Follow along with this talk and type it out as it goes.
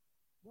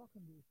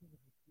Welcome to the Center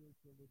for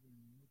Spiritual Living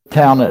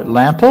Town,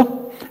 Atlanta,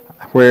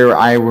 where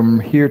I am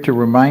here to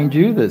remind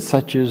you that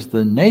such is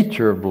the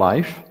nature of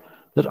life,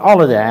 that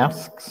all it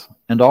asks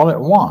and all it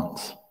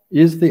wants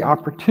is the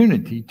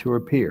opportunity to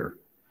appear.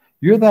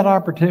 You're that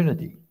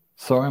opportunity.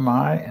 So am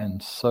I,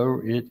 and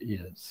so it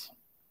is.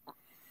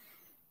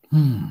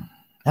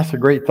 That's a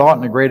great thought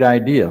and a great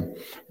idea.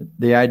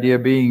 The idea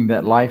being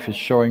that life is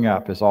showing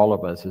up as all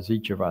of us, as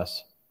each of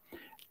us.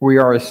 We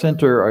are a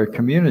center, a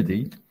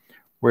community,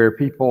 where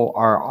people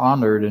are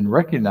honored and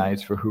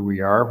recognized for who we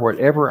are,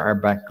 whatever our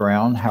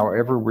background,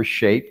 however we're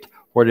shaped,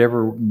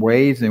 whatever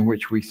ways in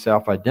which we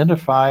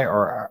self-identify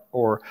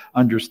or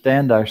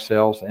understand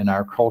ourselves and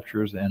our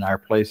cultures and our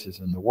places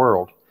in the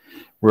world.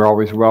 We're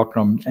always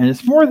welcome. And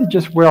it's more than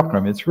just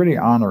welcome. It's really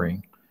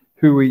honoring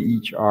who we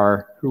each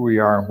are, who we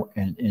are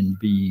in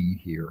being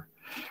here.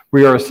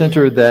 We are a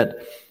center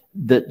that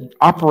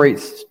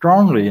operates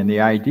strongly in the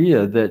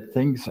idea that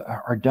things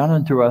are done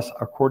unto us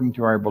according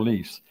to our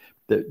beliefs.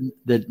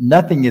 That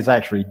nothing is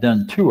actually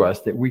done to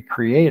us, that we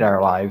create our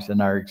lives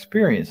and our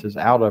experiences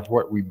out of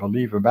what we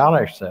believe about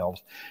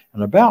ourselves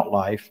and about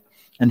life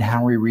and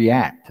how we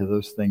react to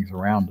those things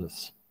around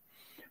us.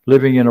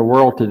 Living in a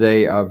world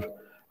today of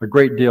a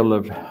great deal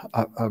of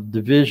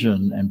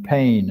division and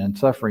pain and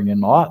suffering in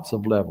lots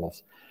of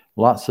levels,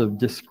 lots of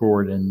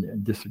discord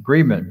and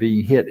disagreement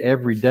being hit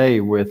every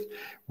day with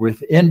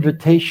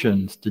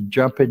invitations to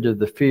jump into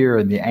the fear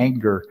and the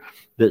anger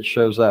that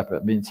shows up.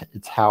 It means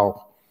it's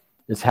how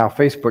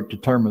Facebook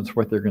determines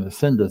what they're going to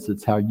send us.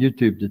 It's how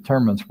YouTube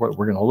determines what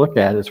we're going to look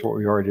at. It's what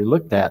we already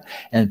looked at.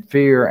 And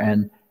fear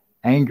and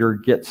anger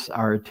gets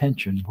our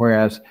attention,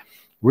 whereas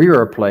we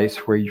are a place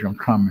where you can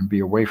come and be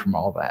away from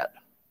all that,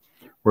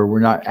 where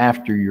we're not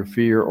after your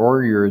fear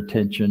or your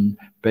attention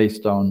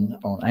based on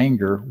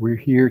anger. We're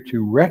here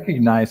to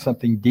recognize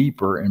something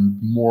deeper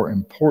and more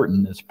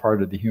important as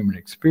part of the human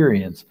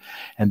experience,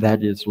 and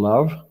that is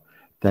love,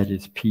 that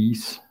is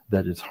peace,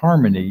 that is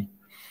harmony,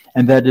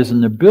 and that is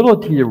an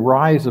ability to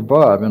rise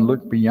above and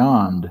look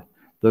beyond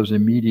those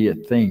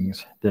immediate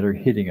things that are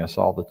hitting us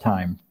all the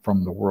time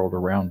from the world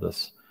around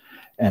us.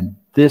 And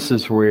this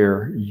is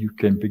where you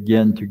can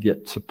begin to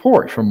get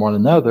support from one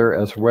another,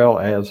 as well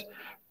as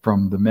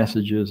from the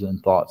messages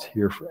and thoughts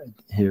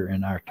here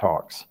in our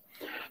talks.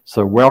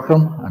 So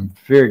welcome. I'm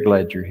very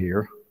glad you're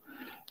here.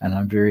 And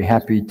I'm very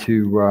happy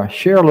to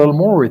share a little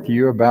more with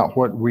you about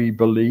what we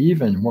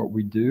believe and what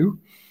we do.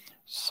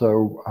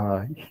 So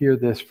hear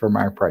this from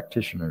our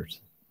practitioners.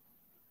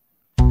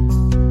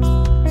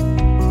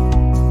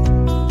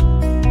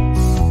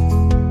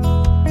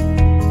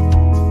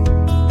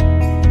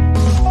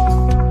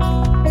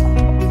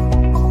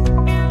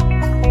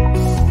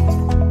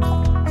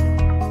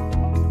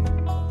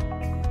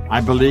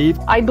 I believe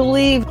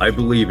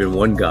in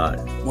one God,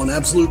 one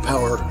absolute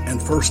power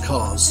and first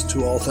cause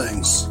to all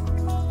things.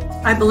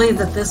 I believe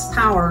that this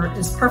power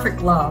is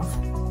perfect love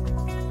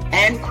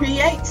and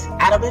creates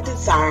out of a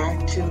desire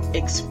to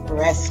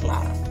express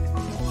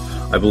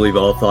love. I believe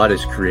all thought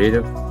is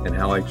creative, and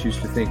how I choose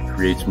to think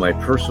creates my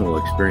personal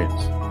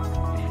experience.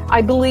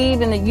 I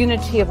believe in the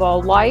unity of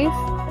all life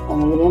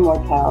and the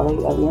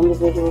immortality of the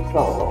individual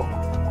soul,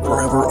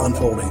 forever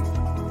unfolding.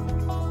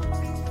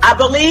 I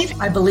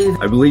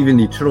believe in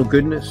the eternal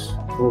goodness,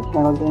 the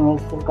eternal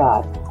goodness of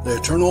God, the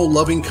eternal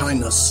loving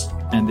kindness,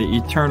 and the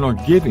eternal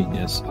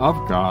givingness of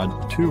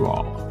God to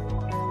all.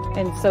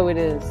 And so it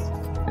is.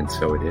 And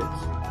so it is.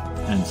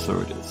 And so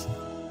it is.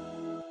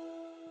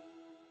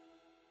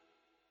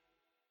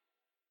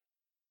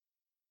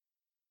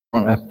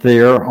 Up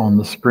there on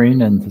the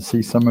screen, and to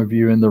see some of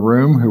you in the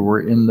room who were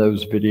in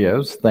those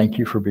videos, thank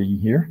you for being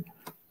here.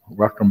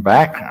 Welcome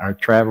back, our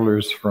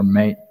travelers from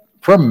Maine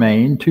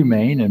to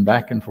Maine and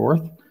back and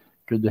forth.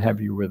 Good to have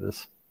you with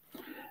us.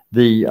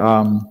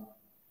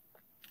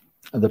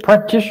 The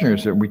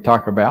practitioners that we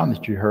talk about and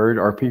that you heard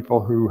are people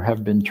who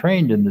have been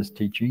trained in this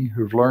teaching,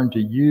 who've learned to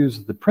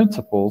use the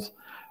principles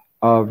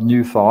of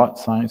New Thought,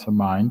 Science of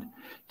Mind,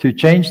 to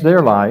change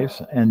their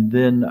lives, and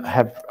then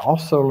have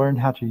also learned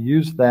how to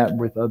use that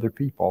with other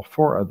people,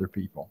 for other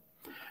people.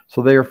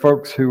 So they are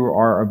folks who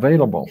are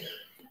available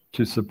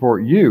to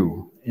support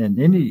you in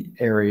any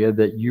area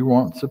that you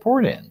want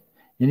support in,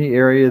 any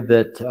area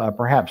that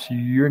perhaps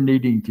you're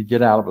needing to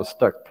get out of a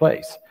stuck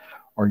place,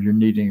 or you're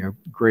needing a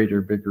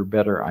greater, bigger,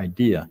 better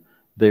idea.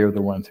 They are the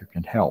ones who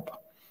can help.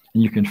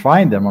 And you can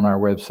find them on our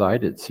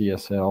website at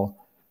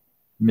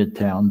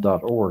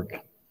cslmidtown.org.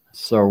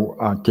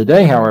 So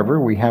today, however,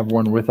 we have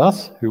one with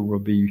us who will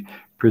be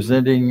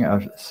presenting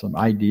some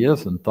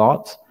ideas and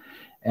thoughts,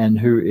 and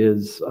who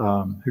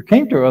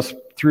came to us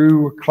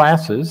through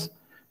classes.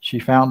 She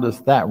found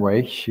us that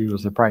way. She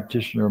was a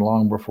practitioner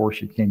long before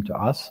she came to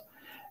us,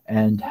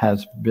 and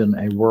has been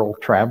a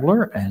world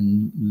traveler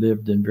and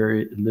lived in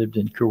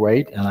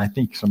Kuwait and I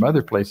think some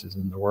other places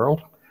in the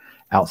world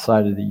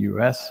outside of the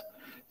U.S.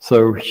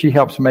 So she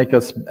helps make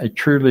us a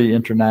truly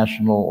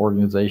international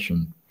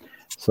organization.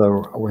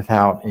 So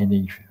without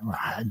any,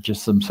 I'm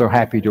so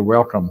happy to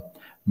welcome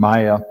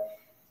Maya.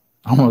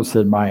 I almost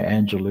said Maya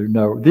Angelou.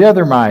 No, the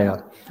other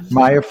Maya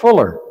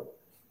Fuller.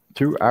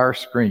 to our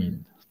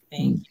screen.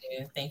 Thank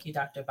you. Thank you,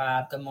 Dr.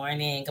 Bob. Good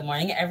morning. Good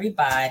morning,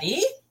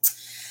 everybody.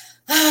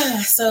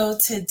 So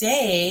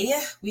today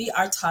we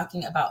are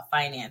talking about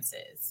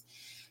finances.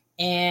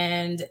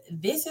 And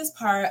this is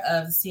part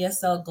of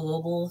CSL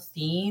Global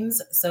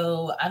Themes.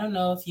 So I don't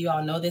know if you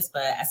all know this,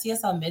 but at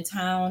CSL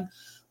Midtown,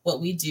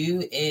 what we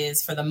do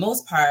is, for the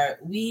most part,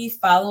 we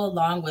follow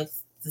along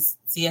with the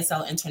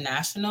CSL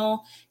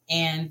International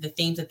and the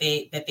themes that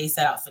they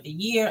set out for the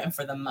year and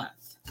for the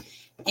month.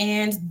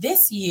 And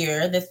this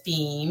year,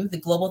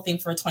 the global theme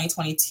for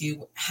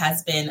 2022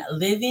 has been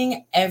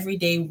Living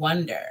Everyday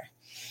Wonder.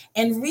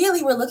 And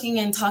really, we're looking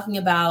and talking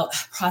about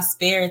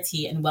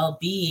prosperity and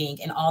well-being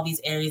in all these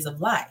areas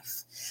of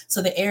life.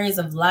 So the areas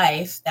of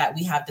life that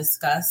we have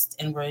discussed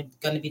and we're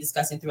going to be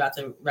discussing throughout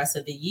the rest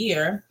of the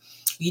year,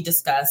 we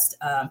discussed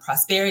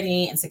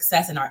prosperity and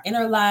success in our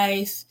inner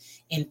life,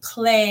 in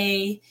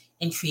play,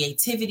 in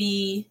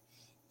creativity.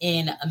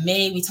 In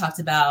May, we talked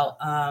about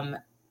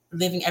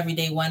living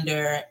everyday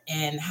wonder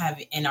and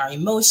in our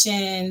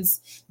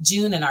emotions.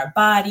 June, in our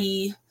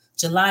body.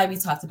 July, we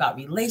talked about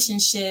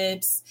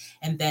relationships,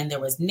 and then there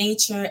was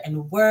nature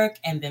and work.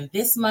 And then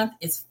this month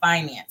is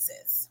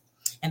finances.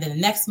 And then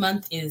the next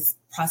month is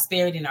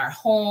prosperity in our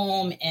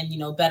home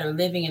and, better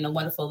living and a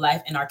wonderful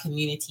life in our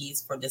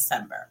communities for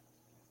December.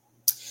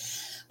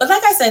 But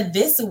like I said,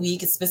 this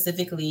week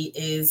specifically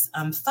is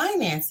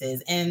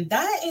finances. And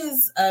that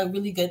is a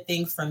really good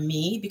thing for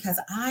me because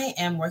I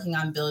am working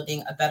on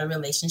building a better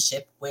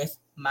relationship with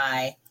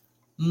my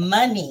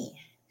money.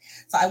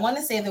 So I want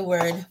to say the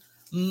word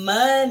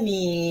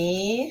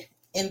money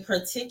in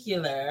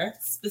particular,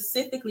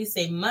 specifically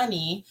say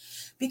money,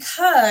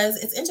 because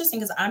it's interesting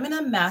because I'm in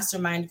a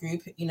mastermind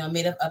group,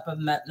 made up of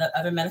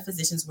other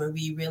metaphysicians where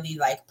we really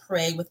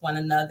pray with one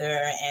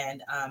another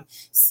and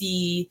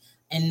see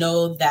and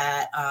know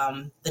that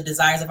the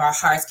desires of our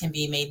hearts can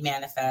be made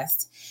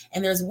manifest.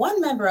 And there's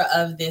one member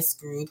of this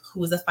group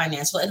who is a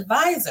financial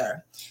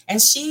advisor, and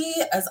she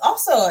is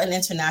also an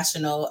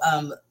international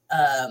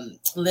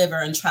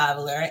liver and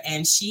traveler,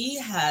 and she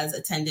has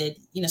attended,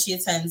 she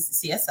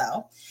attends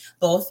CSL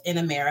both in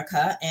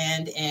America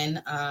and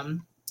in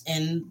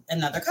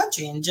another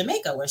country, in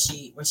Jamaica, where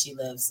she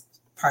lives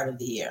part of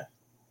the year.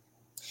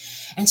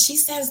 And she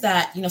says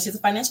that, she's a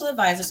financial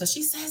advisor. So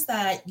she says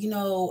that,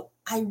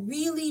 I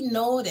really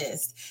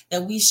noticed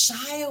that we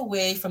shy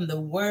away from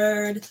the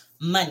word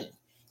money,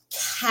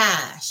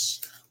 cash,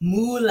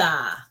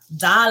 moolah,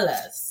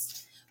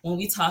 dollars, when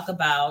we talk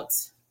about,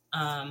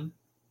 when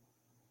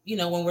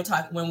we're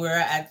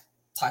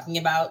talking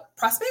about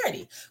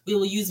prosperity. We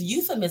will use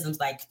euphemisms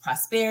like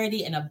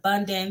prosperity and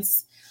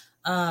abundance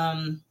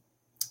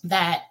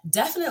that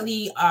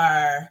definitely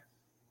are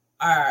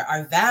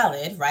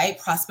valid, right?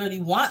 We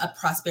want a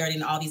prosperity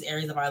in all these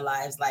areas of our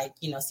lives, like,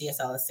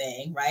 CSL is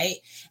saying, right?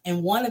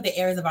 And one of the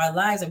areas of our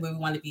lives where we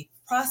want to be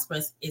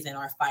prosperous is in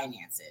our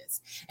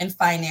finances. And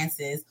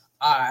finances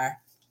are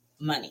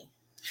money.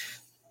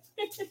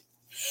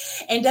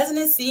 And doesn't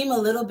it seem a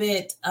little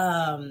bit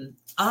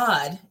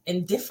odd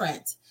and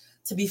different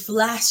to be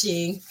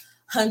flashing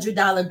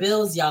 $100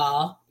 bills,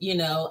 y'all,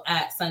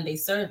 at Sunday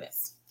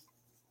service?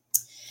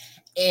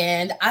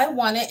 And I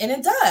want it, and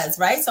it does,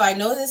 right? So I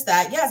noticed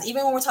that, yes,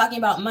 even when we're talking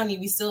about money,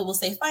 we still will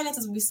say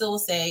finances, we still will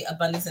say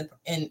abundance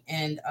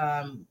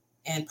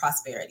and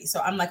prosperity.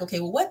 So I'm like,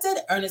 okay, well, what did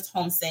Ernest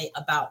Holmes say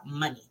about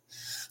money?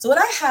 So what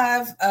I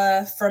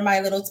have for my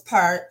little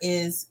part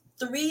is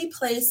 3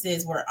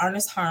 places where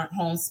Ernest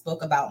Holmes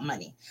spoke about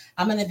money.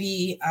 I'm going to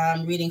be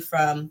reading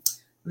from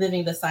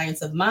Living the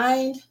Science of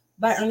Mind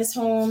by Ernest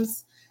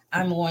Holmes.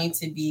 I'm going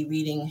to be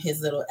reading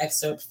his little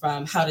excerpt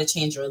from How to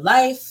Change Your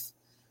Life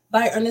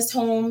by Ernest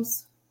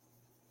Holmes,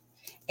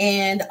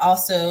 and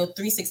also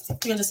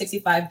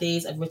 365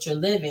 Days of Richer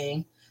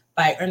Living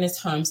by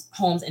Ernest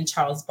Holmes and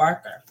Charles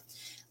Barker.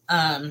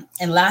 And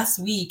last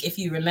week, if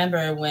you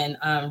remember, when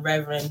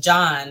Reverend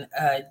John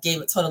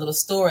told a little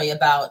story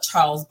about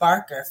Charles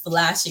Barker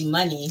flashing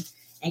money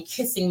and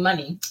kissing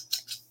money,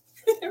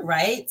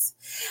 right?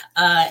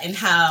 And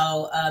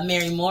how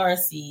Mary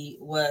Morrissey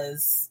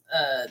was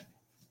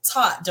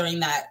taught during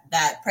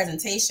that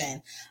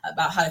presentation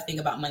about how to think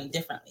about money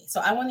differently. So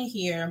I want to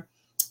hear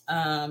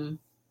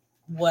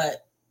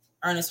what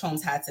Ernest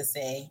Holmes had to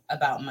say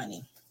about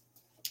money.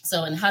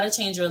 So in How to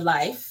Change Your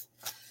Life,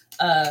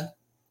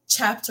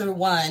 chapter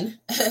 1,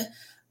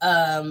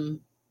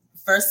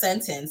 first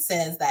sentence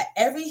says that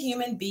every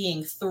human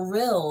being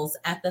thrills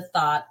at the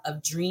thought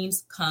of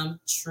dreams come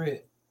true.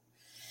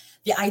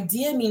 The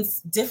idea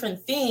means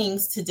different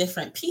things to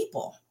different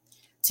people.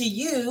 To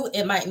you,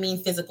 it might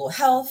mean physical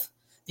health,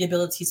 the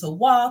ability to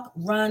walk,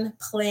 run,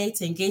 play,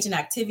 to engage in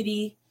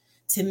activity.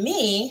 To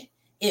me,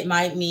 it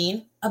might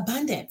mean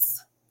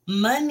abundance,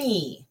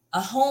 money,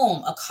 a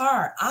home, a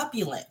car,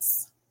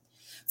 opulence.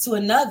 To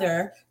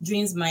another,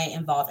 dreams might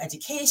involve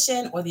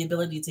education or the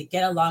ability to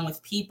get along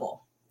with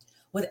people.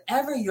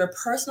 Whatever your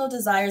personal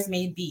desires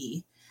may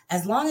be,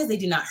 as long as they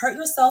do not hurt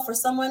yourself or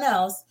someone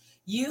else,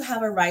 you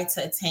have a right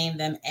to attain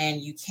them,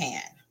 and you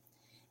can,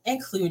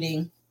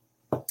 including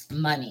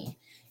money.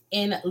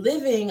 In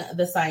Living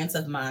the Science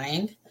of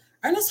Mind,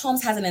 Ernest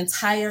Holmes has an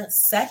entire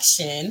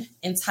section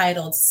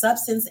entitled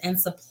Substance and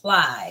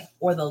Supply,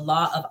 or the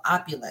Law of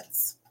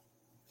Opulence.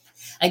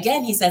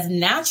 Again, he says,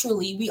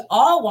 naturally, we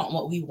all want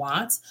what we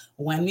want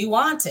when we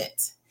want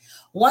it.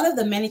 One of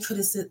the many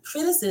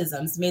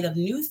criticisms made of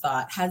New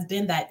Thought has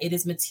been that it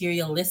is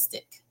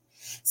materialistic,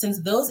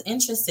 since those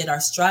interested are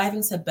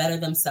striving to better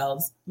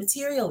themselves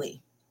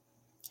materially.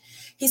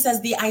 He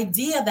says the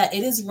idea that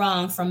it is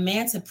wrong for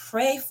man to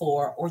pray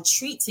for or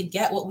treat to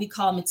get what we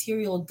call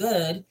material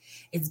good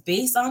is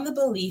based on the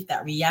belief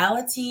that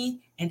reality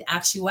and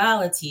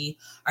actuality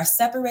are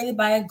separated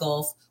by a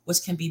gulf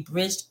which can be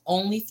bridged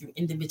only through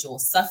individual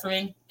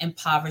suffering,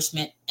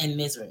 impoverishment, and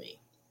misery.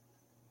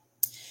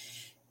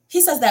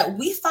 He says that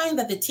we find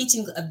that the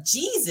teaching of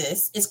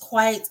Jesus is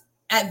quite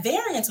at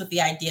variance with the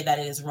idea that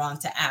it is wrong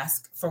to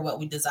ask for what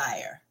we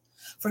desire.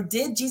 For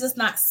did Jesus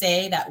not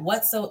say that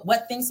what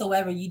things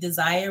soever ye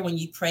desire when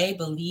ye pray,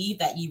 believe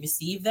that ye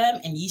receive them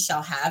and ye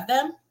shall have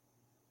them?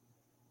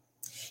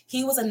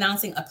 He was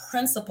announcing a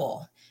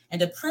principle,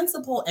 and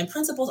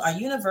principles are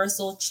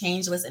universal,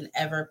 changeless, and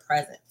ever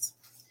present.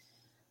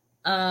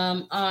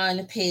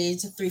 On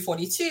page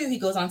 342, he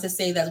goes on to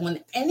say that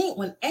when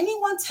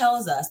anyone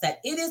tells us that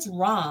it is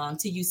wrong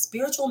to use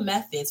spiritual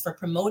methods for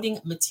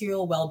promoting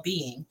material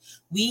well-being,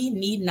 we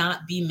need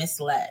not be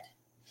misled.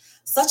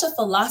 Such a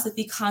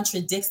philosophy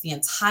contradicts the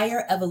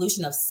entire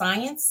evolution of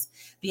science,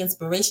 the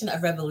inspiration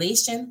of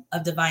revelation,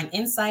 of divine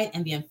insight,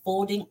 and the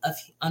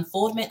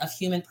unfoldment of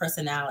human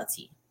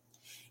personality.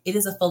 It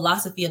is a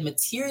philosophy of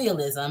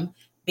materialism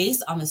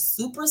based on the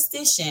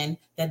superstition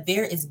that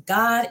there is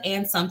God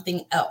and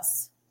something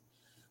else.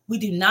 We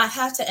do not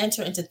have to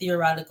enter into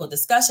theoretical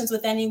discussions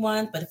with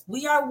anyone, but if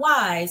we are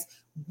wise,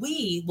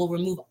 we will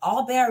remove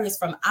all barriers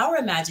from our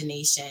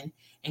imagination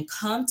and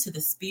come to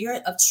the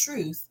spirit of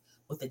truth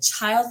with a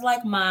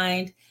childlike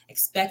mind,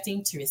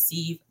 expecting to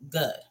receive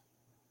good.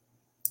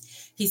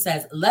 He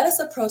says, let us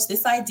approach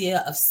this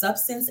idea of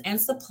substance and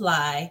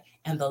supply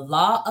and the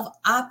law of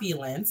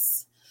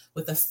opulence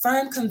with a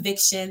firm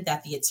conviction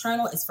that the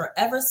eternal is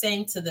forever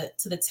saying to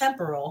the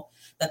temporal,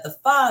 that the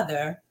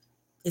Father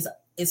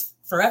is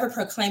forever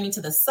proclaiming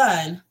to the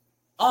Son,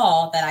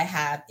 all that I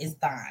have is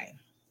thine.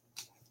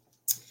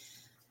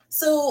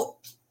 So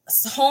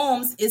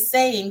Holmes is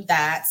saying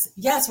that,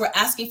 yes, we're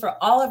asking for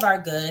all of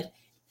our good,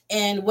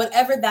 and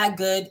whatever that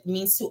good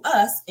means to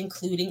us,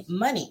 including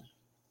money.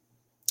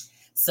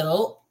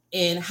 So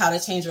in How to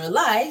Change Your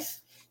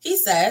Life, he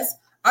says,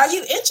 are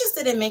you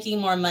interested in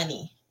making more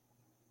money?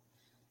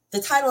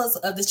 The title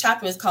of this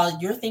chapter is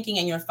called Your Thinking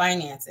and Your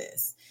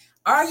Finances.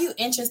 Are you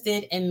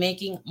interested in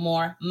making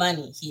more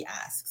money, he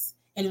asks,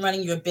 in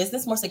running your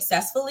business more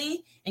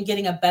successfully and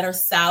getting a better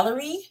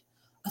salary?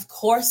 Of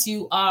course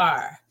you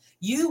are.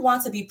 You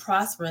want to be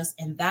prosperous,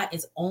 and that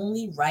is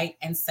only right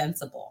and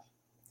sensible.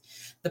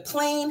 The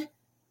plain,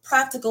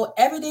 practical,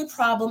 everyday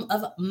problem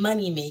of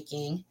money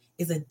making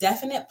is a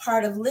definite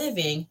part of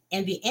living,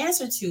 and the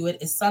answer to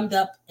it is summed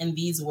up in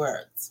these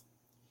words.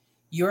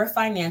 Your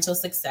financial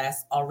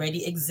success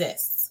already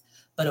exists,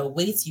 but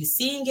awaits you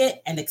seeing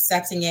it and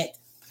accepting it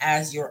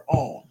as your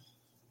own.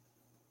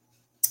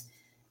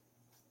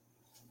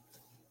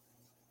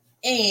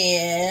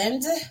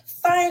 And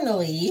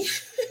finally,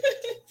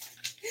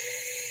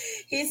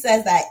 he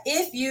says that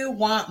if you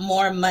want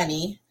more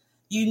money,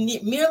 you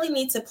merely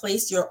need to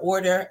place your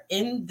order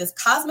in this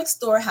cosmic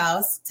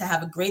storehouse to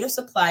have a greater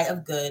supply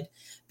of good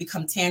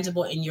become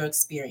tangible in your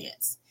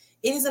experience.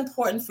 It is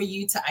important for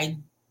you to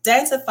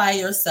identify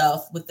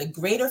yourself with the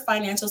greater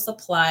financial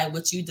supply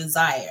which you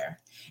desire.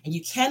 And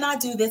you cannot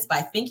do this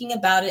by thinking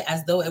about it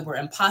as though it were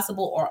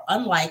impossible or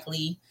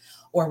unlikely,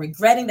 or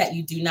regretting that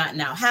you do not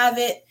now have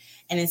it.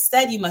 And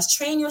instead, you must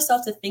train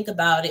yourself to think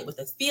about it with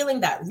a feeling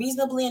that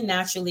reasonably and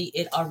naturally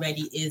it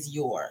already is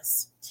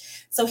yours.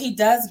 So he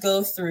does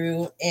go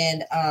through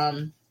and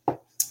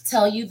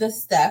tell you the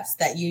steps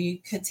that you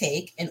could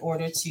take in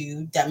order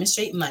to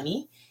demonstrate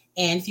money.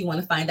 And if you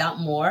want to find out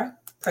more,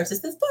 purchase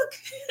this book,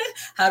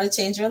 How to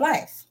Change Your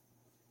Life.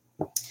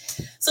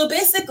 So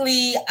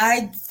basically,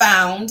 I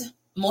found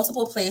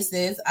multiple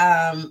places,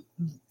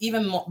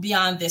 even more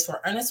beyond this, where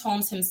Ernest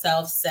Holmes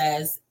himself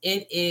says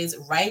it is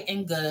right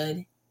and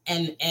good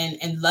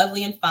and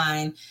lovely and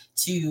fine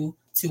to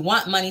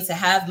want money, to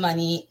have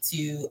money,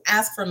 to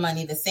ask for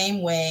money the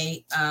same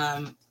way,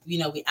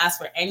 we ask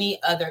for any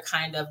other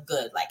kind of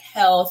good, like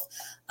health,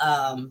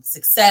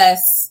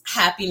 success,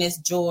 happiness,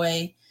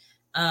 joy.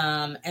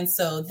 And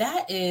so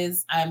that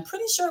is, I'm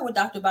pretty sure what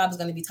Dr. Bob is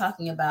going to be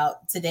talking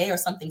about today, or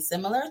something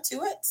similar to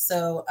it.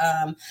 So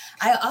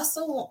I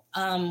also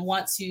I'm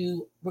going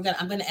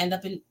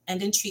to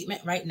end in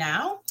treatment right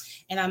now.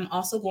 And I'm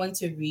also going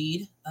to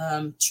read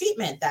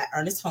Treatment that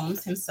Ernest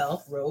Holmes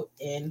himself wrote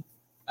in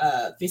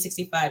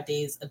 365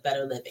 Days of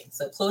Better Living.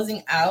 So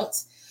closing out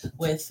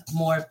with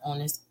more of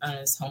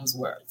Ernest Holmes'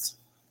 words.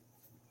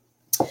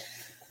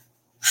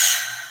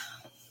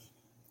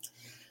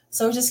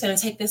 So we're just going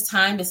to take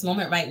this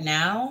moment right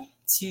now,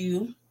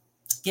 to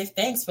give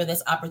thanks for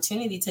this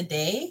opportunity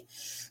today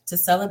to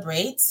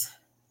celebrate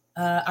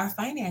our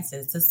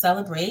finances, to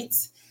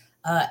celebrate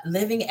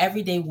living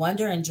everyday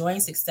wonder, enjoying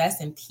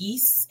success and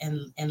peace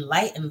and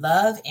light and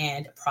love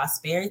and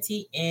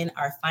prosperity in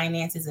our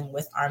finances and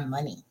with our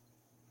money.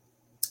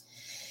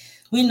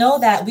 We know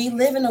that we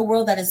live in a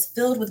world that is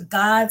filled with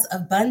God's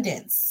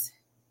abundance.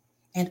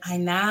 And I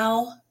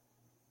now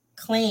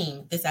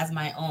claim this as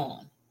my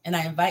own. And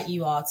I invite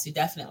you all to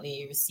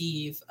definitely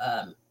receive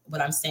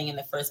what I'm saying in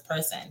the first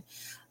person,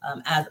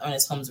 as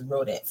Ernest Holmes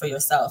wrote it for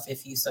yourself,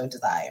 if you so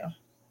desire.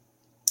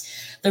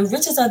 The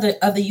riches of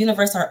the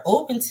universe are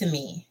open to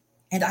me,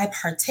 and I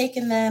partake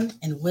in them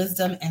in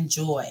wisdom and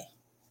joy.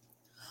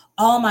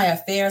 All my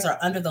affairs are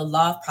under the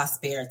law of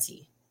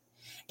prosperity.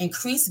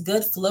 Increased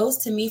good flows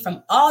to me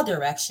from all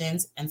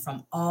directions and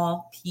from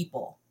all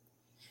people.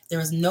 There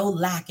is no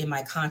lack in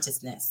my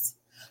consciousness,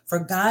 for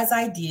God's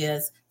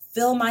ideas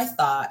fill my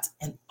thought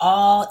and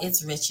all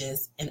its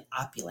riches and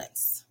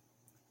opulence.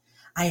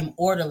 I am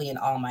orderly in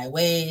all my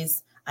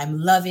ways. I'm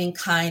loving,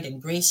 kind,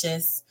 and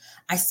gracious.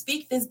 I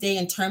speak this day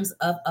in terms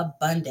of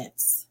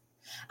abundance.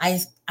 I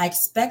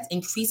expect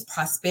increased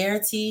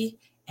prosperity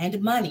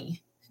and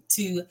money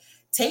to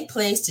take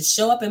place, to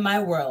show up in my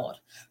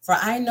world, for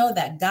I know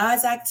that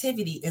God's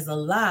activity is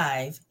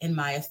alive in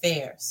my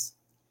affairs.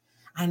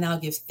 I now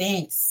give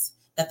thanks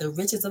that the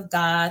riches of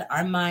God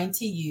are mine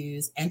to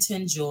use and to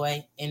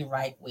enjoy in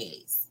right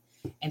ways.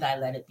 And I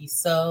let it be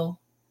so,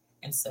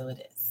 and so it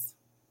is.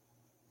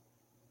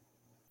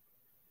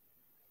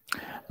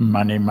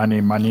 Money,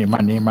 money, money,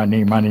 money,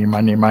 money, money,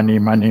 money, money,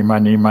 money,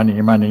 money,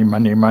 money, money,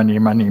 money, money,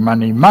 money,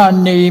 money,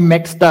 money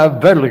makes the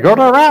world go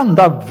around,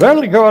 the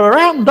world go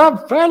around,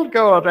 the world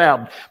go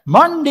around.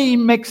 Money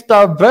makes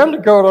the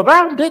world go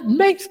around, it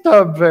makes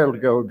the world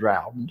go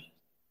round.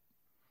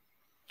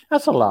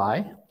 That's a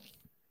lie.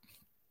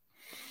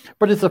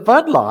 But it's a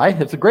fun lie.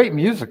 It's a great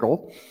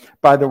musical,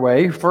 by the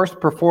way,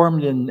 first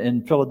performed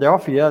in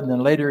Philadelphia and then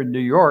later in New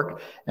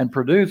York and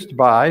produced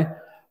by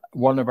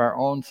one of our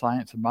own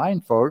Science of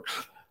Mind folks,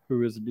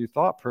 who is a New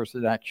Thought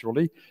person,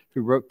 actually,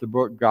 who wrote the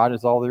book, God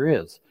is All There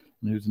Is,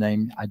 and whose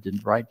name I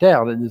didn't write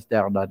down. It is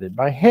down not in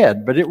my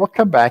head, but it will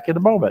come back in a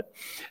moment.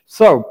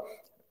 So,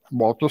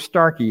 Walter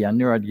Starkey, I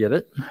knew I'd get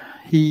it.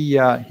 He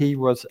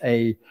was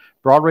a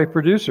Broadway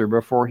producer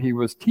before he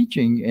was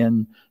teaching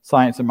in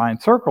Science of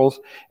Mind circles,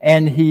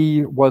 and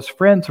he was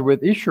friends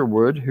with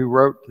Isherwood, who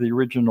wrote the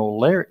original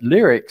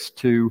lyrics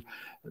to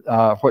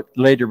what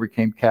later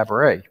became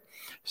Cabaret.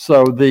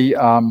 So the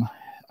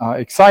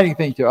exciting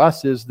thing to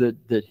us is that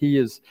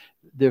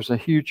there's a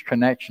huge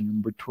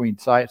connection between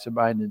Science of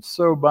Mind and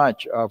so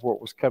much of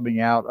what was coming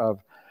out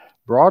of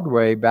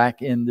Broadway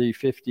back in the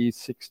 50s,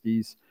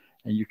 60s,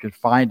 and you can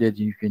find it,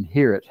 you can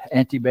hear it.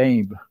 Auntie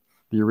Mame,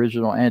 the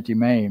original Auntie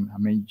Mame. I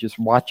mean, just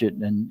watch it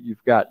and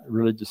you've got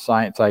religious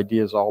science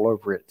ideas all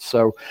over it.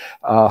 So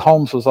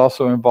Holmes was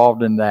also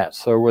involved in that.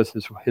 So was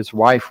his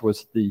wife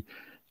was the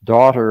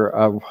daughter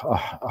of a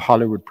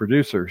Hollywood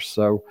producer.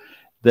 So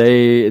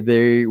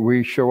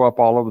we show up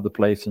all over the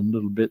place in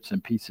little bits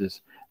and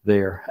pieces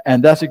there.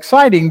 And that's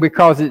exciting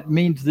because it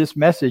means this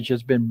message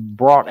has been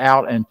brought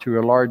out into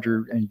a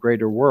larger and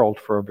greater world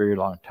for a very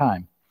long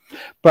time.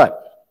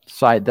 But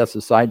that's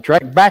a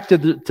sidetrack. Back to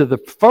the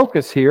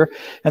focus here,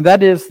 and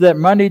that is that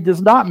money does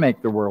not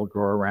make the world go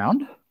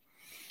around.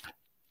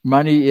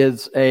 Money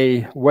is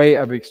a way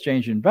of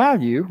exchanging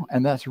value,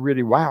 and that's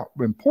really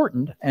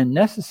important and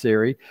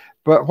necessary.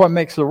 But what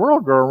makes the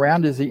world go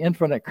around is the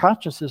infinite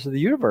consciousness of the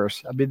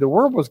universe. I mean, the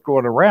world was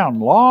going around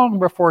long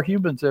before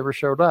humans ever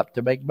showed up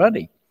to make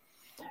money.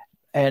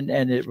 And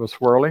it was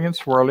swirling and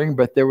swirling,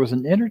 but there was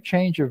an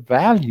interchange of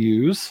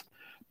values,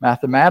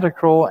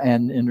 mathematical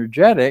and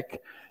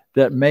energetic,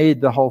 that made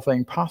the whole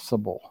thing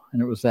possible.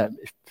 And it was that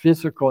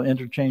physical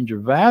interchange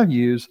of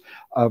values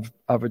of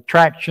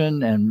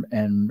attraction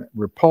and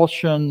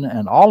repulsion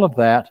and all of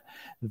that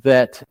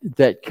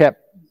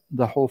kept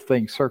the whole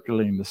thing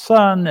circling the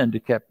sun and to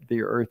kept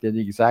the earth in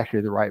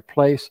exactly the right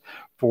place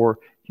for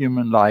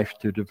human life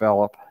to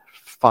develop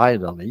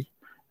finally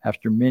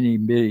after many,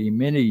 many,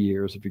 many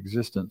years of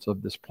existence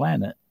of this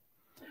planet.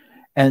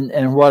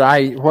 And what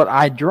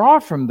I draw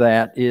from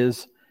that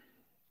is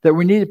that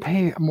we need to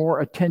pay more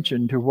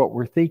attention to what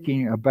we're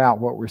thinking about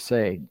what we're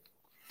saying,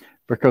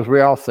 because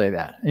we all say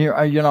that.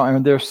 You know,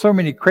 and there's so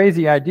many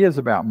crazy ideas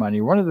about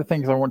money. One of the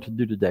things I want to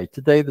do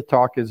today the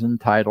talk is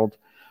entitled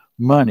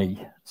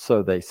Money,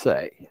 So They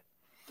Say.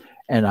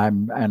 And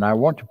I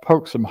want to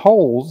poke some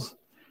holes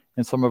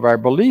in some of our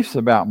beliefs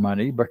about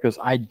money, because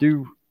I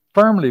do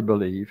firmly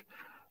believe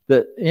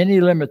that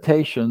any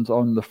limitations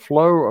on the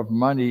flow of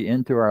money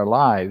into our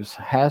lives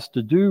has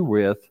to do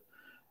with,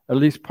 at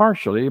least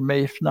partially,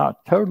 if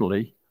not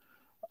totally,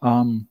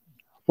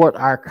 what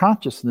our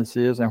consciousness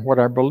is and what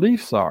our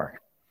beliefs are.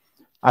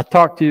 I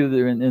talked to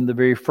you in the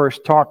very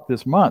first talk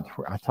this month,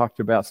 where I talked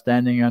about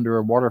standing under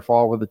a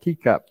waterfall with a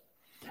teacup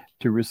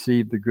to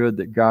receive the good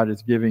that God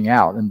is giving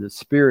out, and the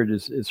Spirit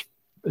is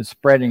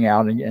spreading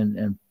out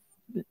and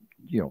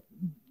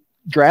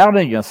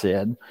drowning us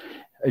in,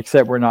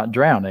 except we're not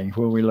drowning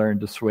when we learn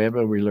to swim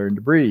and we learn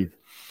to breathe.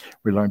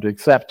 We learn to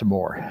accept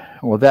more.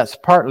 Well, that's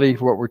partly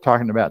what we're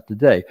talking about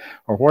today.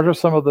 Or what are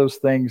some of those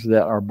things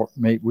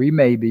that we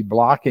may be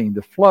blocking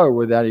the flow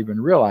without even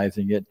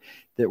realizing it,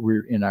 that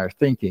we're in our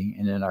thinking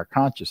and in our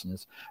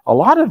consciousness. A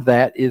lot of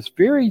that is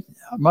very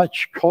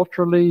much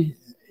culturally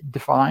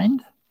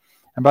defined.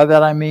 And by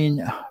that I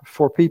mean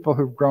for people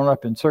who've grown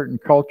up in certain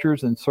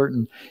cultures and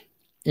certain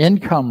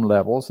income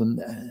levels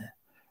and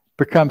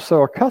become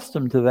so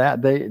accustomed to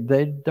that,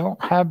 they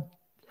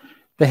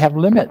have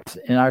limits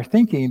in our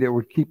thinking that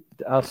would keep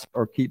us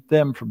or keep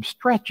them from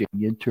stretching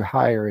into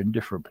higher and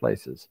different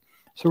places.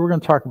 So we're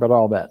going to talk about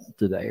all that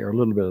today, or a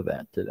little bit of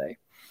that today.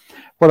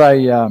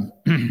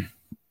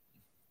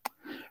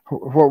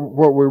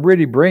 What we're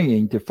really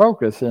bringing to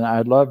focus, and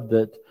I love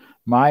that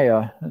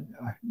Maya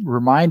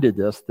reminded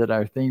us that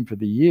our theme for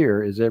the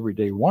year is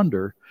Everyday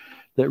Wonder,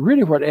 that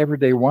really what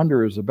Everyday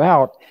Wonder is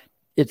about,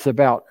 it's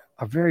about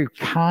a very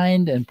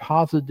kind and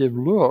positive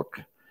look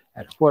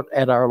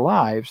at our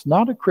lives,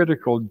 not a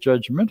critical,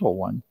 judgmental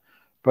one,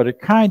 but a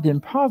kind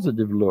and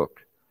positive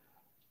look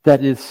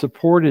that is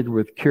supported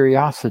with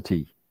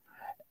curiosity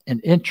and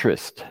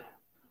interest,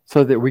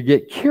 so that we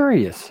get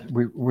curious.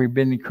 We've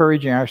been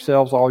encouraging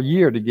ourselves all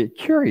year to get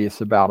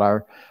curious about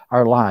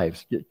our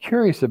lives, get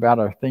curious about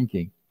our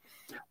thinking.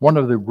 One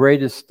of the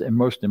greatest and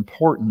most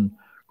important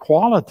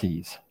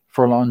qualities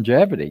for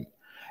longevity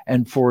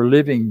and for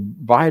living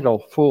vital,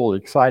 full,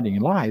 exciting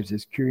lives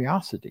is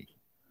curiosity.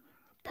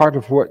 Part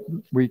of what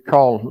we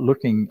call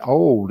looking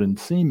old and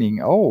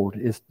seeming old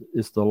is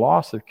the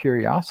loss of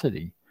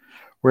curiosity,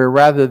 where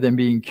rather than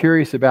being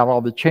curious about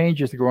all the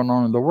changes going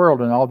on in the world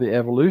and all the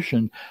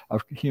evolution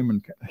of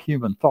human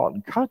thought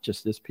and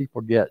consciousness, people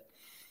get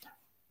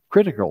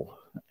critical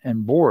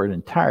and bored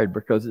and tired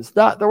because it's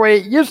not the way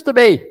it used to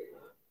be.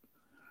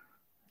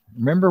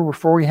 Remember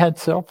before we had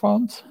cell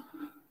phones?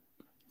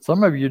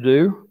 Some of you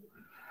do.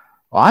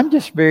 Well, I'm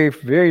just very,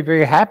 very,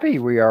 very happy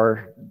we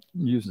are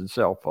using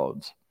cell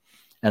phones.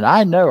 And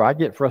I know I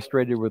get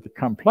frustrated with the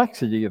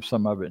complexity of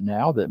some of it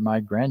now that my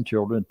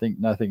grandchildren think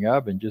nothing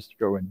of and just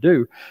go and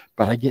do,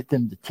 but I get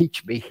them to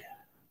teach me.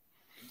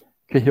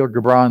 Kahlil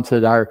Gibran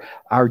said,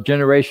 our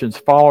generations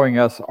following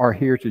us are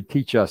here to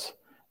teach us,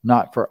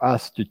 not for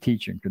us to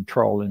teach and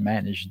control and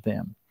manage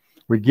them.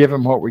 We give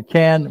them what we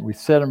can, we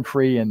set them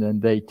free, and then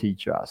they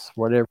teach us,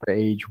 whatever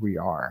age we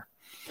are.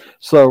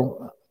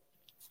 So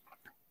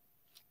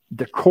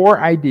the core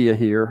idea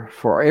here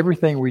for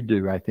everything we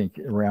do, I think,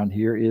 around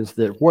here is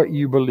that what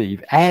you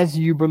believe, as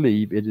you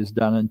believe, it is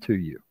done unto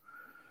you.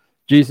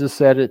 Jesus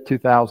said it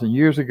 2,000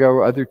 years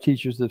ago. Other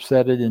teachers have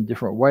said it in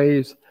different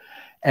ways.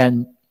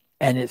 And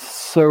it's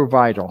so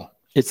vital.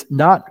 It's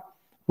not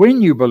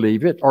when you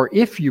believe it or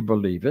if you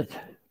believe it.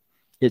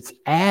 It's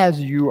as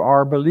you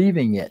are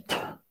believing it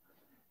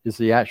is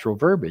the actual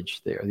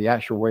verbiage there, the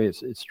actual way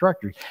it's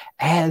structured.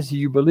 As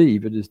you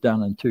believe, it is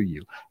done unto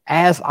you.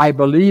 As I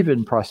believe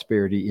in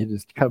prosperity, it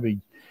is coming,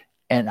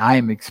 and I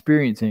am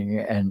experiencing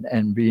it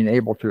and being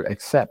able to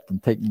accept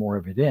and take more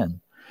of it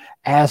in.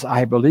 As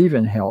I believe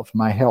in health,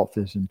 my health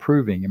is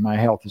improving and my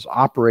health is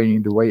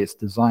operating the way it's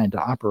designed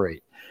to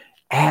operate.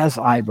 As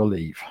I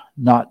believe,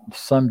 not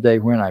someday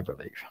when I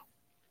believe.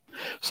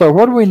 So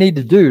what do we need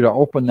to do to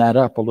open that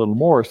up a little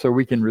more so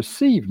we can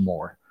receive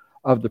more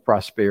of the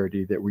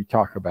prosperity that we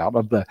talk about,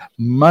 of the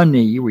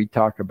money we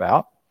talk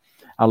about?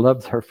 I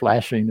loved her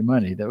flashing the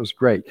money. That was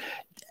great.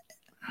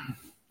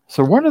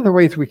 So one of the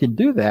ways we can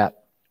do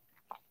that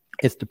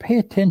is to pay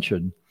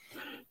attention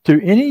to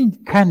any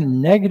kind of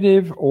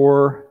negative,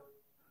 or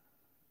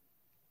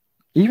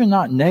even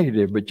not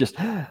negative, but just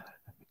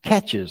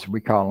catches,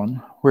 we call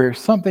them, where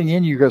something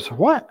in you goes,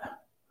 what?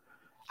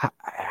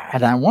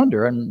 And I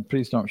wonder, and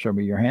please don't show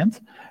me your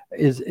hands,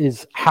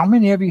 is how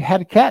many of you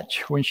had a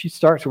catch when she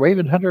starts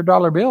waving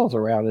 $100 bills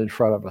around in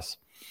front of us?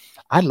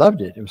 I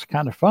loved it. It was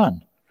kind of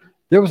fun.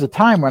 There was a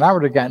time when I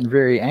would have gotten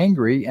very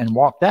angry and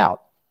walked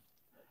out.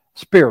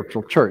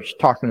 Spiritual church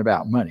talking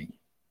about money.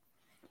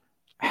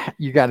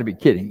 You got to be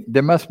kidding.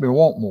 They must be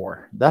want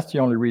more. That's the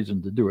only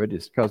reason to do it,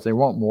 is because they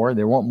want more.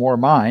 They want more of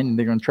mine, and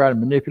they're going to try to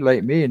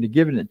manipulate me into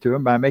giving it to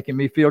them by making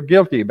me feel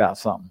guilty about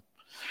something.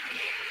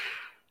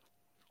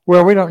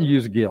 Well, we don't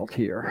use guilt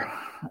here.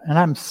 And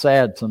I'm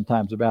sad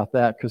sometimes about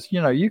that because,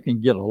 you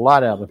can get a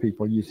lot out of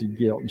people using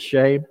guilt and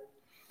shame.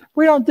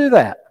 We don't do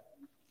that.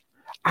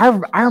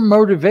 Our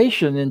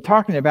motivation in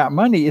talking about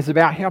money is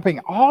about helping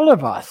all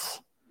of us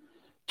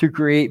to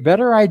create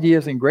better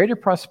ideas and greater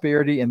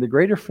prosperity and the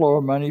greater flow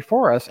of money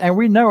for us. And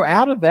we know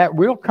out of that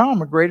will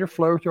come a greater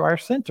flow to our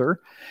center.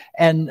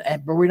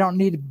 But we don't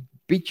need to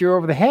beat you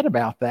over the head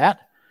about that.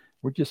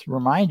 We'll just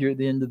remind you at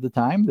the end of the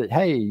time that,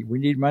 hey, we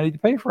need money to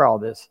pay for all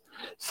this.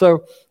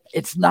 So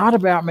it's not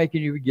about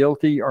making you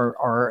guilty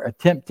or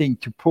attempting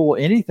to pull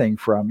anything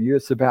from you.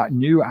 It's about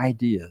new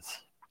ideas.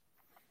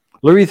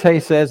 Louise Hay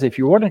says, if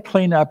you want to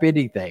clean up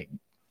anything,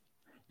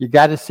 you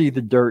got to see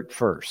the dirt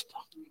first.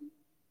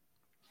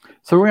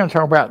 So we're going to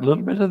talk about a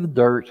little bit of the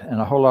dirt and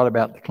a whole lot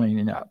about the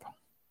cleaning up.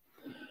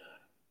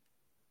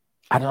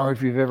 I don't know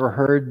if you've ever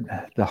heard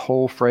the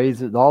whole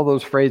phrase, all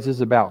those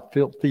phrases about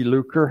filthy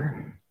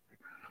lucre.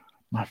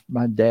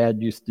 My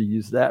dad used to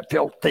use that,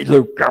 filthy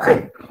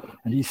lucre.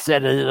 And he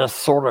said it in a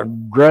sort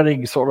of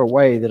grunting sort of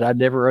way that I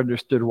never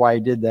understood why he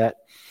did that.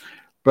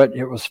 But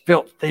it was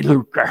filthy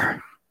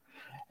lucre.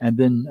 And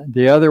then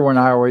the other one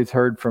I always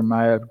heard from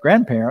my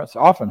grandparents,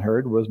 often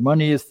heard, was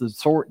money is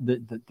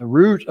the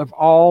root of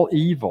all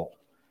evil.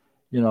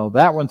 You know,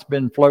 that one's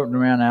been floating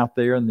around out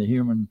there in the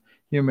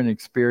human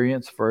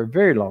experience for a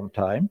very long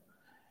time.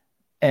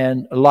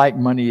 And like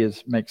money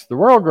makes the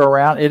world go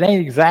around, it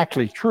ain't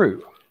exactly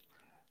true.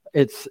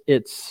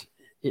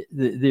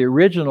 The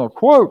original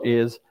quote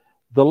is,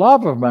 the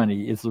love of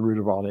money is the root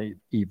of all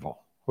evil.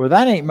 Well,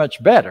 that ain't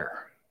much better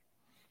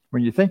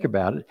when you think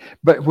about it.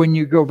 But when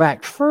you go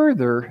back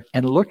further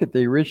and look at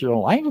the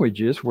original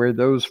languages where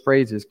those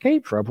phrases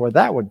came from, where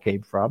that one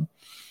came from,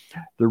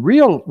 the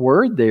real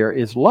word there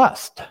is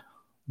lust,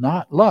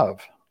 not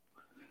love,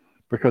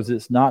 because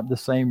it's not the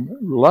same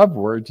love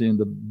words. In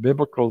the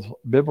biblical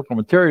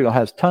material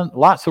has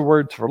lots of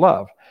words for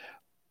love,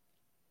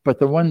 but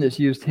the one that's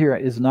used here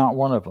is not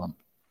one of them.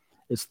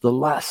 It's the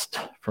lust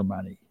for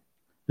money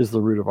is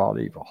the root of all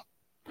evil.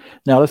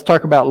 Now let's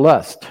talk about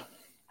lust.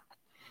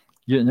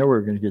 You didn't know we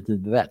were going to get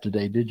into that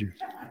today, did you?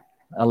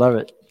 I love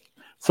it.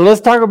 So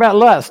let's talk about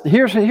lust.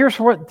 Here's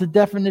what the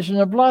definition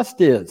of lust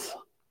is.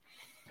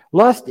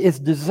 Lust is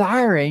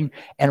desiring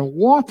and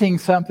wanting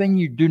something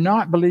you do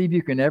not believe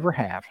you can ever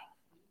have.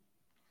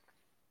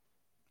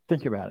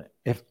 Think about it.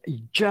 If you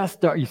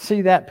just don't, you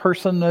see that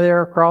person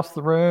there across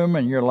the room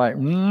and you're like,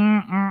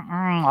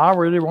 I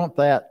really want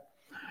that.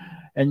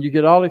 And you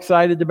get all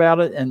excited about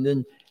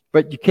it,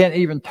 but you can't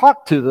even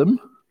talk to them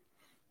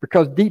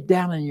because deep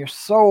down in your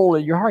soul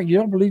and your heart, you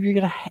don't believe you're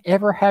going to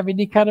ever have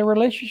any kind of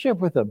relationship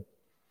with them.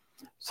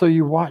 So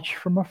you watch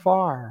from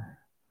afar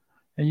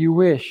and you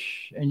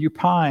wish and you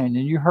pine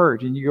and you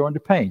hurt and you go into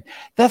pain.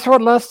 That's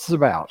what lust is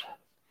about.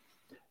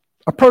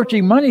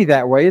 Approaching money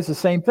that way is the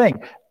same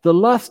thing. The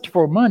lust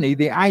for money,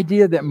 the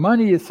idea that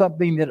money is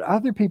something that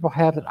other people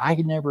have that I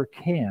never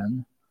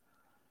can,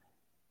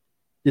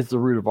 is the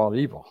root of all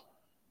evil.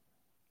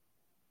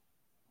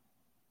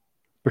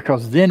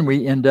 Because then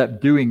we end up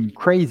doing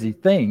crazy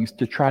things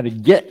to try to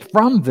get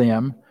from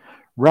them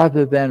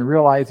rather than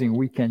realizing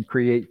we can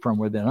create from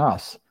within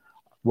us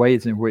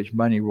ways in which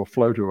money will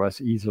flow to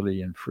us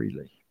easily and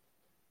freely.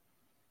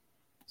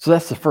 So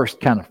that's the first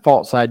kind of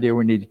false idea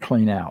we need to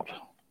clean out.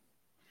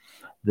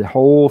 The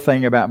whole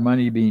thing about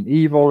money being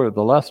evil or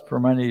the lust for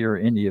money or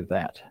any of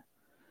that.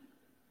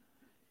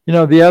 You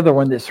know, the other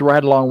one that's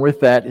right along with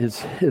that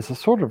is a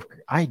sort of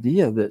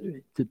idea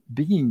that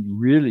being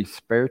really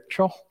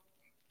spiritual.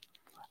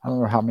 I don't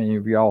know how many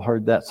of y'all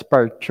heard that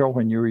spiritual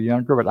when you were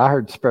younger, but I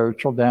heard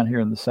spiritual down here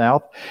in the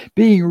South.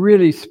 Being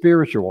really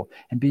spiritual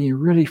and being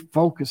really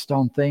focused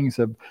on things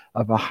of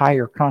a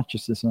higher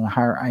consciousness and a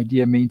higher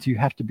idea means you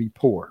have to be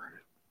poor.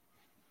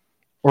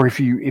 Or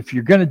if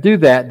you're going to do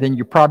that, then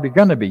you're probably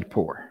going to be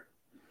poor.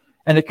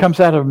 And it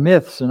comes out of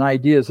myths and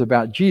ideas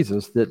about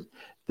Jesus that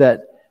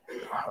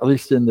at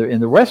least in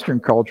the Western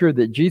culture,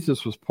 that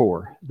Jesus was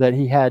poor, that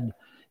he had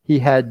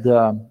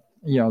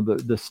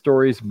the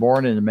stories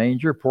born in a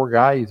manger. Poor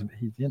guy, he's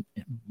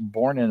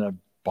born in a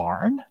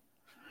barn.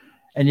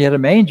 And yet a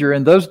manger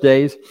in those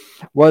days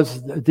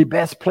was the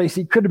best place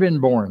he could have been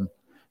born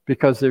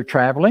because they're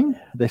traveling.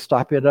 They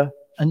stop at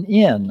an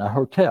inn, a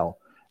hotel.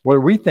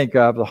 What we think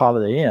of the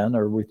Holiday Inn,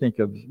 or we think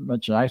of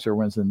much nicer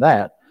ones than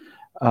that,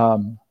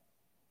 that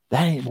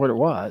ain't what it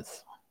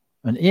was.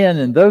 An inn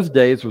in those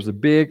days was a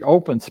big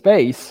open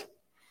space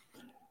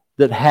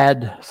that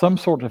had some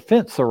sort of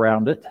fence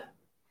around it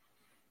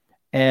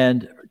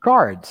and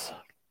guards.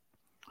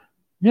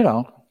 You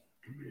know,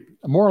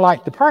 more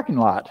like the parking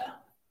lot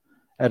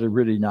at a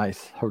really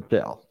nice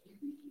hotel.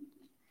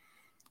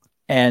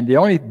 And the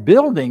only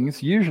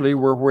buildings usually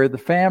were where the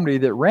family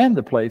that ran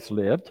the place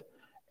lived,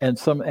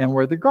 and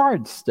where the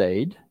guards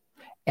stayed,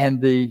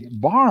 and the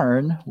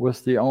barn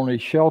was the only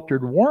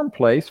sheltered, warm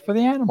place for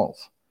the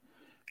animals.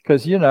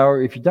 Because, you know,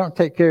 if you don't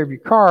take care of your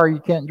car, you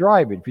can't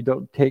drive it. If you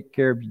don't take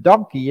care of your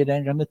donkey, it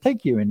ain't going to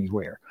take you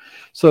anywhere.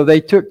 So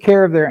they took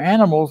care of their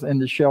animals in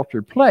the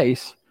sheltered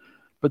place,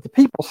 but the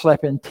people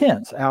slept in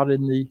tents out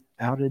in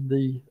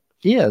the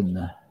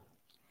inn.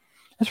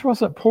 This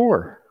wasn't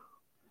poor.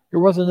 It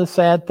wasn't a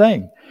sad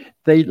thing.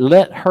 They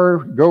let her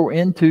go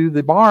into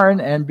the barn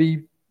and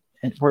be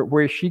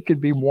where she could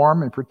be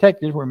warm and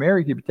protected, where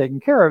Mary could be taken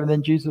care of, and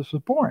then Jesus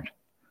was born.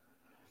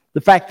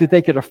 The fact that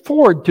they could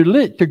afford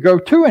to go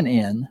to an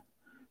inn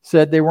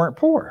said they weren't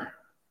poor,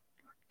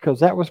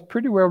 because that was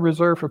pretty well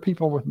reserved for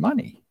people with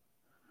money.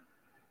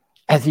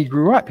 As he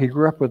grew up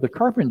with a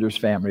carpenter's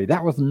family.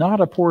 That was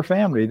not a poor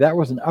family. That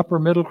was an upper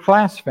middle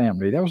class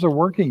family. That was a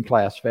working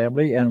class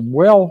family and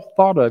well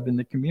thought of in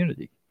the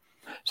community.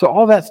 So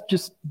all that's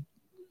just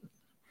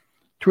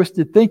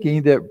twisted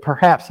thinking that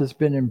perhaps has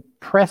been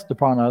impressed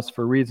upon us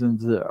for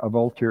reasons of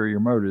ulterior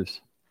motives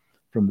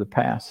from the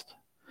past.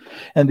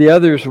 And the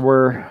others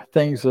were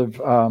things of,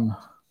 the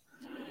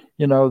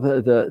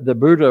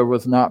Buddha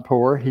was not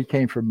poor. He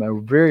came from a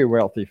very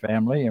wealthy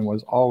family and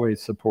was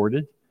always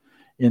supported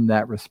in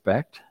that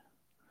respect.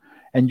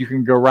 And you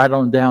can go right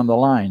on down the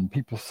line.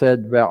 People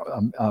said about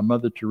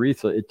Mother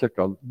Teresa, it took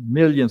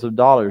millions of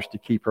dollars to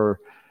keep her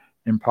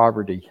in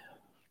poverty.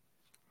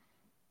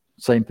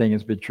 Same thing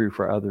has been true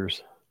for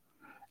others.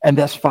 And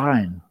that's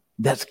fine.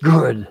 That's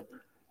good.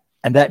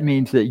 And that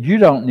means that you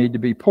don't need to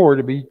be poor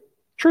to be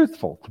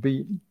truthful, to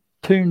be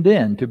tuned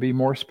in, to be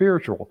more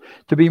spiritual.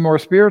 To be more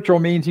spiritual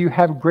means you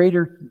have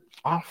greater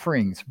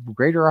offerings,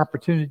 greater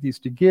opportunities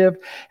to give,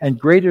 and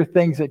greater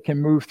things that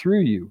can move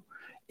through you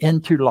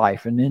into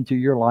life and into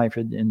your life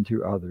and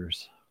into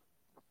others.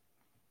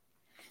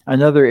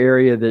 Another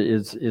area that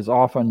is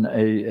often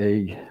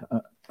a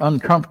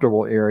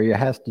uncomfortable area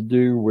has to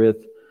do with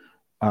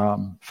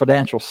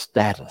financial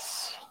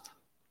status.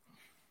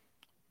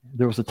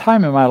 There was a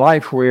time in my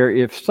life where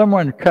if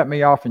someone cut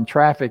me off in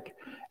traffic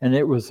and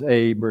it was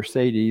a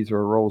Mercedes or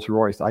a Rolls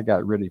Royce, I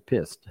got really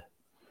pissed.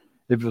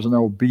 If it was an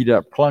old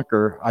beat-up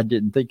clunker, I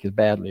didn't think as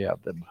badly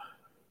of them.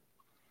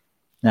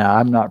 Now,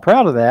 I'm not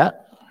proud of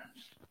that,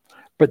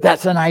 but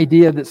that's an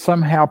idea that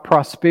somehow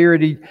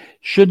prosperity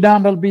should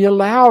not be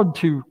allowed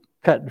to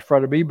cut in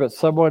front of me, but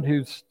someone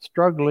who's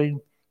struggling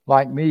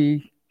like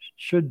me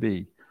should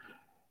be.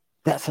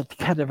 That's a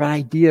kind of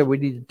idea we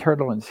need to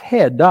turn on its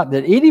head. Not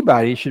that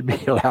anybody should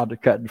be allowed to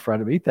cut in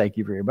front of me, thank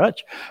you very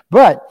much,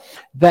 but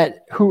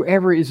that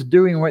whoever is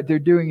doing what they're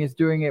doing is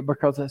doing it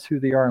because that's who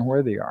they are and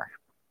where they are.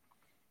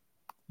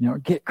 You know,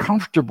 get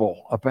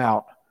comfortable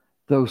about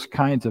those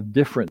kinds of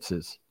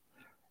differences.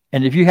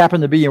 And if you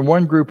happen to be in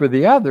one group or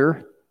the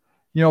other,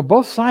 you know,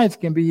 both sides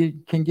can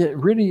get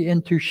really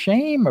into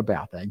shame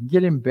about that,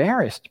 get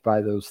embarrassed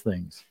by those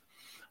things.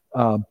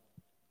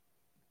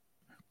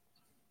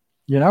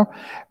 You know,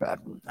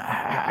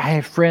 I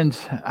have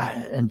friends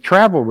and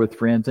travel with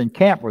friends and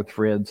camp with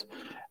friends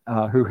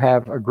who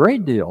have a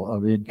great deal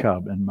of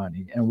income and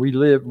money. And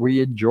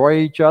we enjoy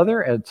each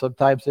other. And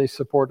sometimes they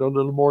support a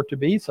little more to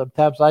me.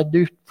 Sometimes I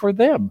do for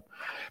them.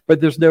 But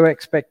there's no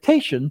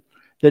expectation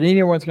that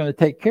anyone's going to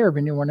take care of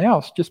anyone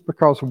else just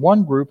because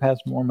one group has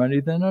more money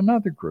than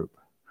another group.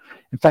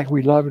 In fact,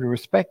 we love and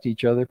respect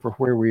each other for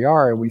where we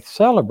are, and we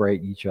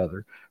celebrate each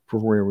other for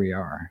where we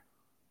are.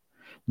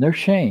 No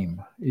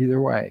shame either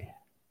way.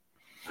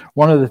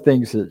 One of the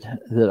things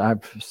that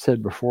I've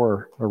said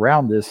before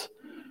around this,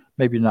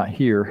 maybe not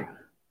here.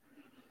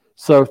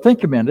 So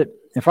think a minute.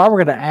 If I were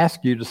going to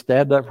ask you to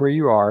stand up where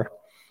you are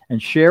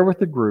and share with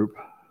the group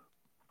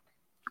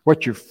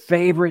what your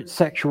favorite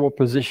sexual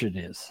position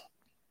is,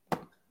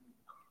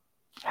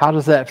 how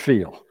does that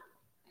feel?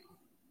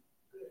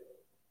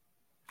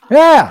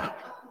 Yeah.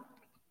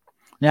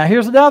 Now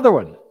here's another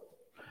one.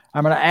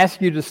 I'm going to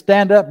ask you to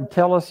stand up and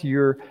tell us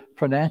your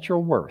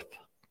financial worth.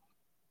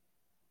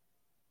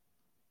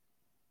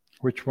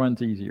 Which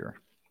one's easier?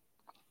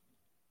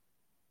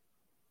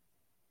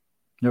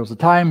 There was a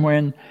time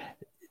when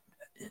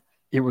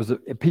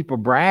people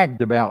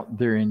bragged about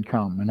their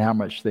income and how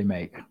much they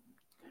make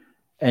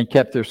and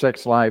kept their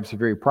sex lives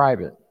very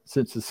private.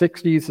 Since the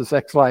 60s, the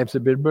sex lives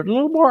have been a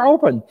little more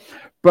open,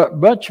 but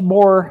much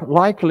more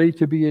likely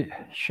to be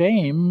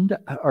ashamed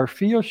or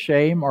feel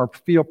shame or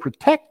feel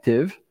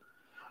protective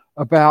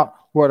about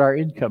what our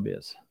income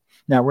is.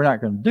 Now, we're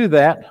not going to do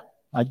that.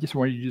 I just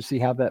wanted you to see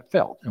how that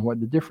felt and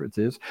what the difference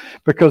is,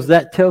 because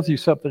that tells you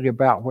something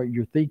about what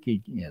your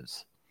thinking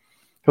is.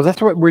 Because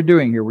that's what we're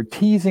doing here. We're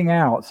teasing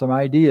out some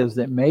ideas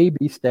that may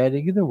be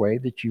standing in the way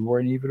that you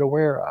weren't even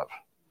aware of.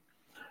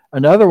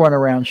 Another one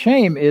around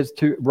shame is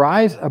to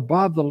rise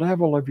above the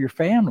level of your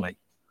family.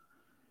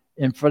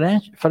 And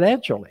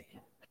financially,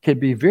 it can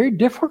be very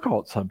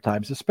difficult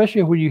sometimes,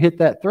 especially when you hit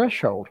that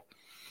threshold.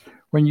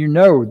 When you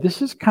know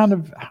this is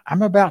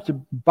I'm about to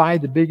buy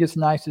the biggest,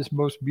 nicest,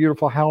 most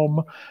beautiful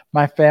home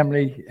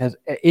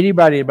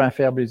anybody in my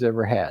family has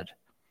ever had.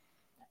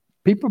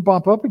 People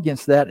bump up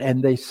against that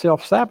and they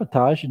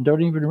self-sabotage and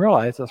don't even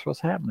realize that's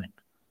what's happening.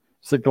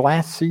 It's a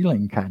glass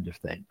ceiling kind of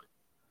thing.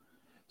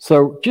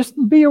 So just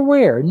be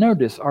aware.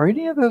 Notice, are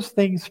any of those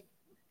things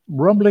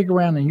rumbling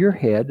around in your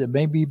head that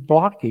may be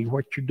blocking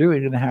what you're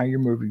doing and how you're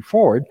moving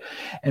forward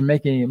and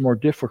making it more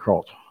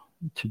difficult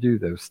to do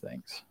those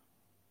things?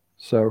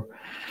 So,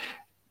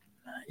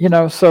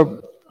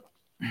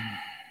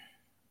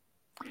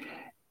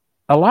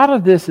 a lot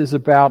of this is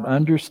about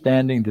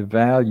understanding the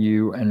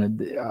value and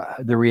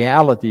the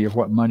reality of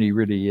what money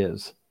really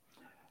is.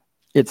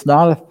 It's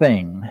not a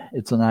thing.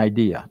 It's an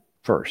idea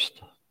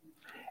first.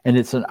 And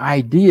it's an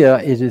idea.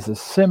 It is a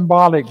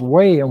symbolic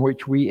way in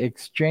which we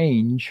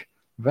exchange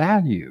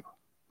value.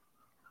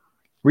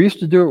 We used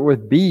to do it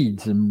with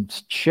beads and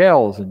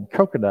shells and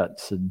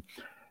coconuts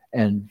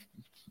and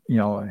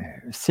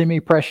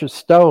semi-precious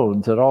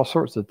stones and all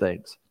sorts of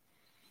things.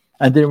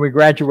 And then we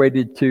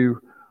graduated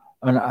to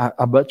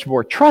a much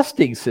more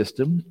trusting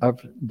system of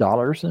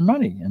dollars and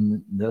money.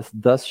 And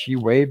thus she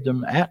waved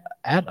them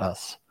at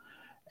us.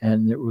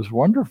 And it was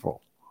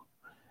wonderful.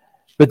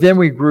 But then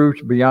we grew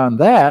beyond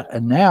that,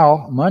 and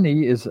now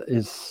money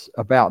is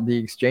about the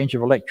exchange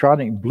of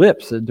electronic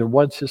blips into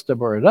one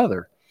system or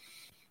another.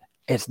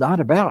 It's not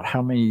about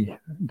how many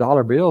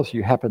dollar bills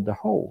you happen to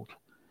hold.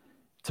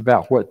 It's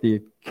about what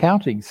the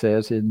accounting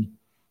says in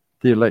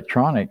the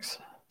electronics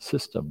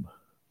system.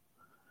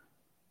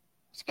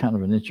 It's kind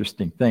of an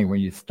interesting thing when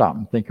you stop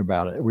and think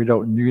about it. We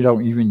don't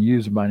even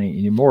use money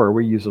anymore.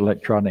 We use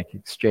electronic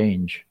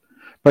exchange.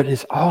 But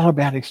it's all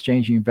about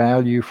exchanging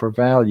value for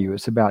value.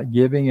 It's about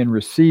giving and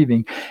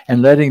receiving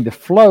and letting the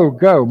flow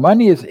go.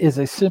 Money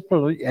is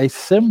simply a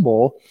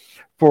symbol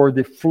for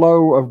the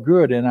flow of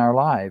good in our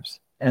lives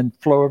and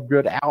flow of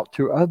good out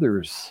to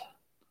others.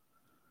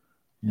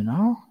 You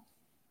know,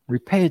 we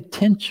pay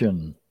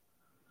attention.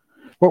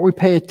 What we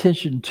pay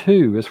attention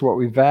to is what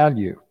we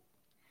value.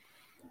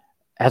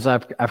 As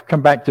I've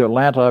come back to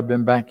Atlanta, I've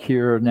been back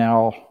here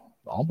now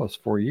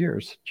almost 4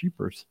 years,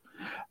 jeepers.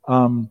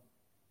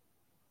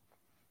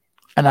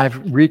 And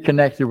I've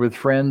reconnected with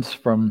friends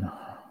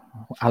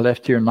I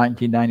left here in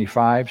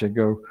 1995 to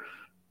go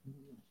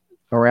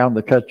around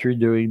the country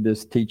doing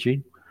this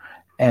teaching.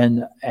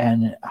 And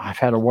I've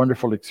had a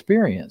wonderful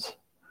experience.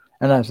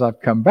 And as I've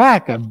come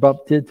back, I've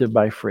bumped into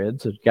my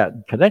friends and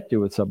gotten connected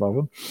with some of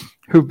them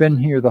who've been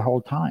here the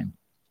whole time.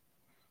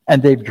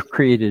 And they've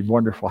created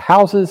wonderful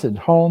houses and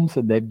homes,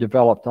 and they've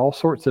developed all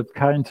sorts of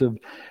kinds of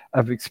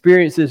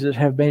experiences that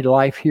have made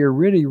life here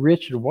really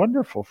rich and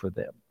wonderful for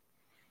them.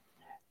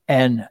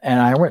 And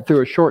I went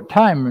through a short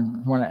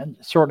time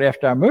shortly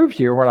after I moved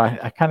here where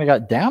I kind of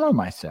got down on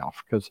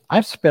myself because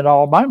I've spent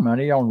all my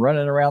money on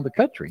running around the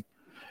country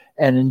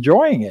and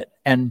enjoying it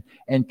and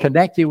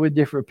connecting with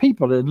different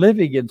people and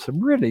living in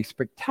some really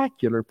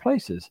spectacular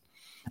places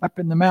up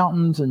in the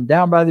mountains and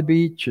down by the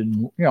beach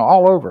and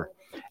all over,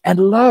 and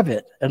love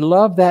it and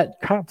love that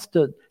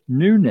constant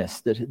newness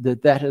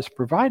that has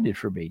provided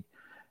for me.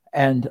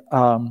 And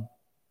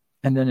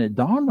then it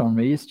dawned on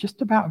me, it's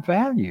just about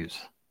values.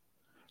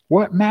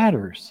 What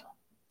matters?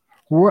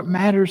 What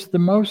matters the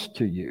most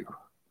to you?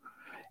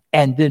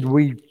 And then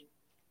we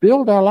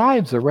build our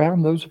lives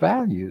around those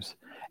values.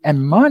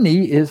 And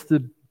money is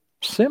the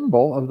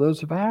symbol of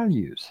those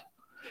values.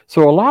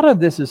 So a lot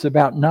of this is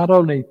about not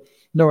only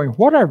knowing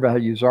what our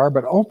values are,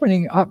 but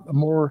opening up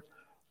more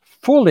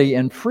fully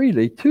and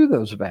freely to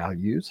those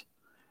values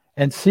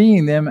and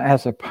seeing them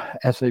as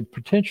a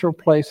potential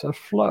place of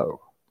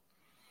flow.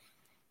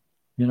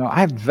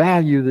 I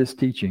value this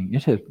teaching.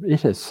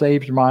 It has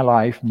saved my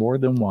life more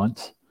than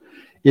once.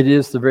 It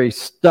is the very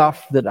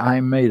stuff that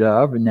I'm made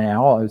of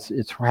now.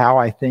 It's how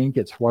I think.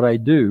 It's what I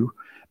do.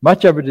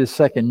 Much of it is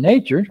second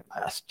nature.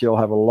 I still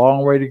have a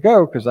long way to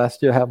go because I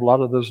still have a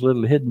lot of those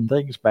little hidden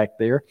things back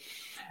there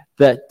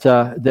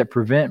that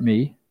prevent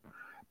me.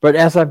 But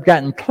as I've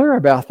gotten clear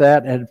about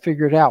that and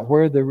figured out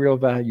where the real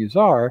values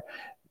are,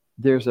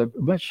 there's a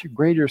much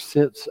greater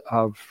sense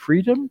of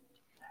freedom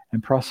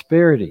and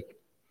prosperity.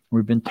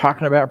 We've been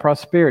talking about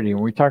prosperity.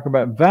 When we talk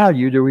about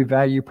value, do we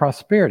value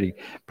prosperity?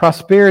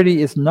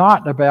 Prosperity is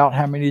not about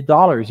how many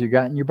dollars you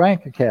got in your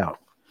bank account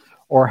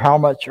or how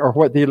much or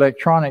what the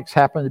electronics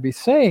happen to be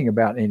saying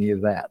about any of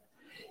that.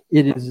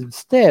 It is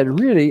instead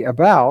really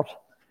about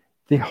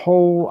the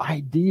whole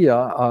idea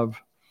of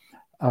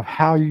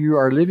how you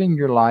are living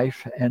your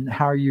life and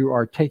how you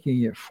are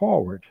taking it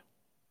forward.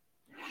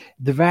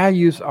 The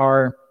values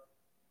are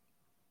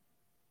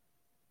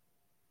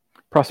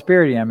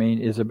prosperity,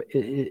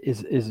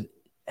 is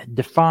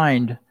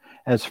defined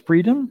as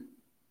freedom,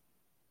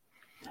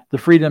 the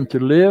freedom to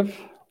live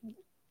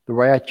the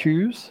way I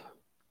choose,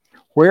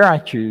 where I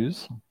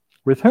choose,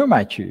 with whom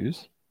I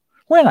choose,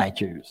 when I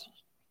choose.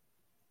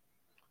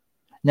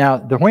 Now,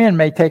 the when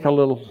may take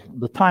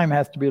the time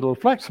has to be a little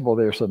flexible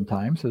there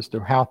sometimes as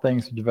to how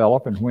things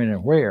develop and when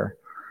and where.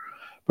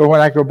 But when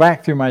I go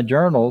back through my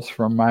journals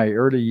from my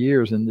early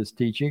years in this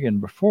teaching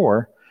and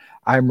before,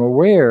 I'm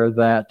aware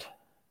that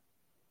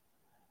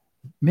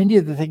many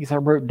of the things I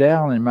wrote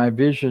down in my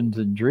visions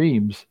and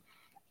dreams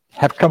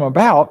have come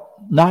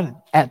about,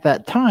 not at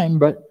that time,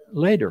 but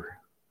later,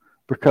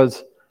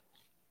 because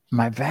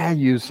my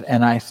values,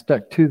 and I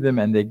stuck to them,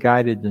 and they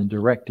guided and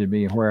directed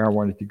me where I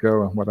wanted to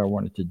go and what I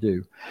wanted to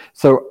do.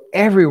 So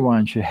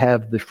everyone should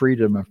have the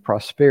freedom of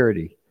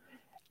prosperity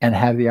and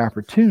have the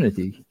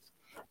opportunity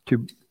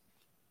to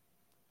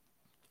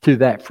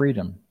that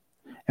freedom.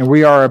 And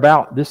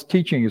this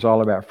teaching is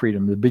all about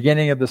freedom. The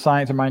beginning of the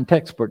Science of Mind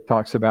textbook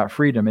talks about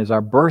freedom as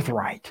our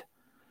birthright.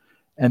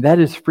 And that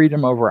is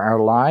freedom over our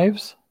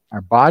lives,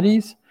 our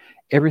bodies,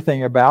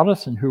 everything about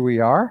us and who we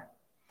are.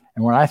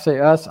 And when I say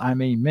us, I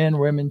mean men,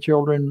 women,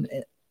 children,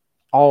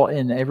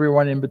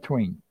 everyone in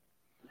between.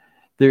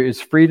 There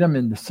is freedom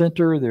in the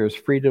center. There is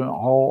freedom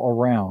all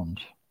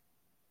around.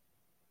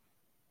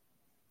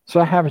 So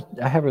I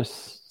have a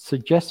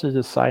suggested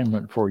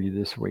assignment for you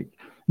this week.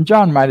 And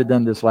John might have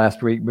done this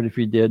last week, but if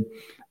he did,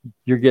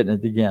 you're getting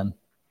it again.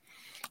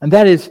 And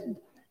that is,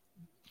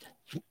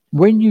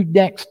 when you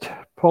next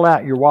pull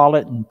out your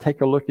wallet and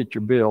take a look at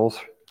your bills,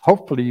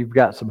 hopefully you've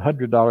got some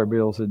 $100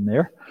 bills in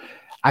there.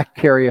 I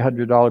carry a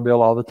 $100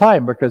 bill all the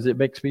time because it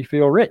makes me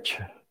feel rich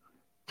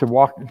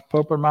to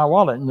open my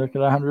wallet and look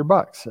at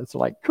 $100. It's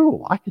like,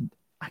 cool.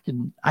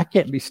 I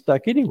can't be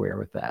stuck anywhere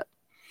with that.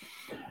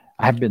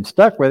 I've been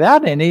stuck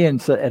without any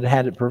and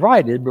had it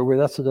provided, but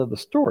that's another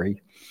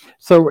story.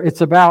 So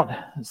it's about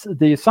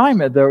the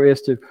assignment, though,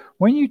 is to,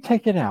 when you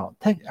take it out,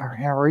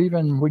 or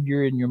even when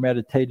you're in your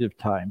meditative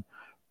time,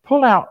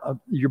 pull out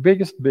your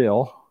biggest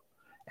bill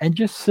and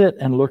just sit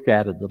and look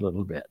at it a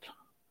little bit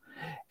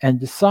and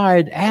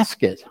decide,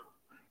 ask it,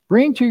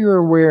 bring to your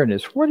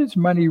awareness, what does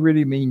money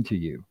really mean to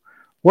you?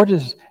 What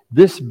does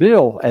this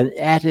bill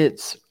at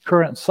its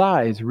current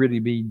size really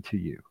mean to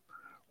you?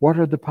 What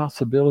are the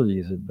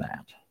possibilities of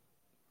that?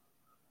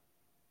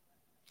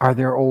 Are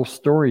there old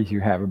stories you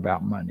have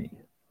about money?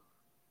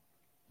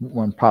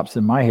 One pops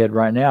in my head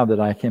right now that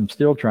I am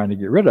still trying to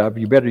get rid of.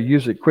 You better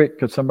use it quick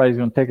because somebody's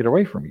going to take it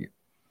away from you.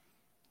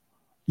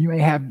 You may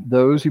have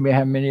those, you may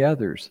have many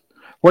others.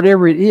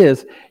 Whatever it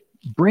is,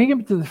 bring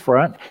them to the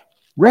front,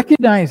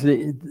 recognize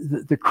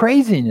the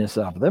craziness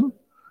of them,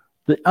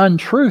 the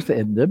untruth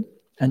in them,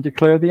 and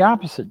declare the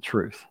opposite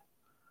truth.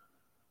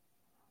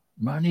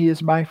 Money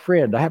is my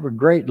friend. I have a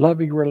great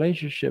loving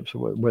relationships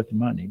with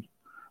money.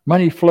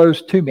 Money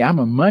flows to me. I'm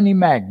a money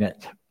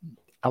magnet.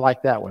 I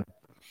like that one.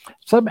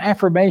 Some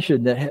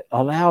affirmation that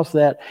allows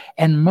that.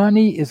 And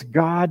money is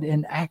God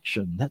in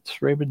action.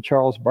 That's Raymond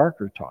Charles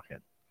Barker talking.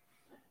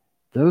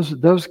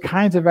 Those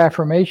kinds of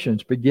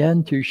affirmations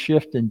begin to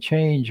shift and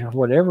change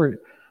whatever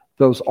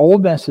those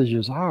old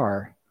messages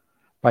are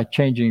by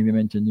changing them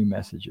into new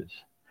messages.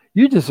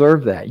 You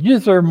deserve that. You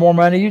deserve more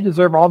money. You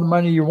deserve all the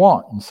money you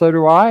want. And so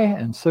do I,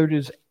 and so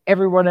does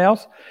everyone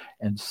else.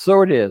 And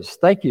so it is.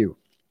 Thank you.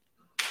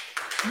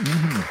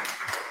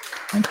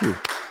 Thank you.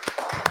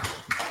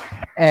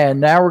 And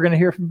now we're going to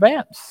hear from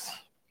Vance.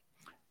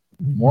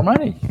 More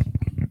money.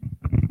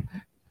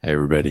 Hey,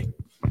 everybody.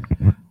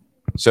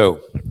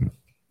 So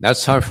now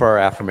it's time for our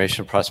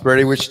affirmation of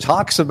prosperity, which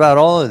talks about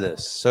all of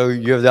this. So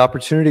you have the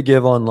opportunity to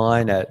give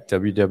online at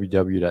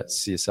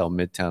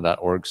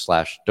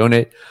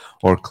www.cslmidtown.org/donate,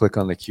 or click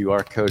on the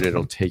QR code.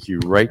 It'll take you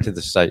right to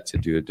the site to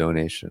do a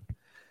donation.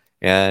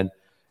 And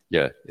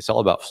yeah, it's all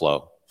about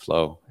flow,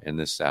 and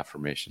this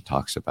affirmation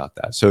talks about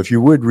that. So if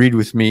you would read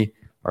with me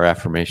our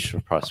affirmation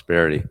of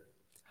prosperity.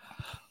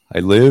 I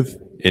live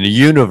in a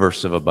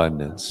universe of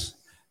abundance.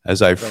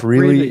 As I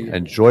freely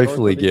and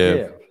joyfully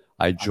give,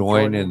 I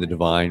join in the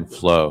divine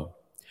flow.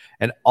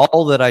 And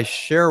all that I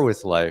share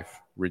with life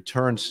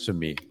returns to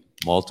me,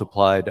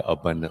 multiplied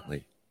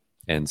abundantly.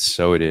 And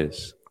so it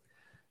is.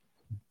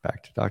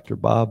 Back to Dr.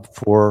 Bob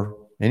for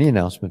any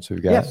announcements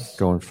we've got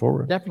going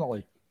forward.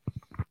 Definitely.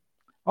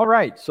 All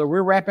right. So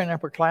we're wrapping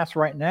up a class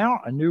right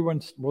now. A new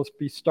one will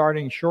be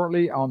starting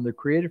shortly on the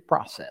creative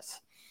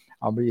process.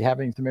 I'll be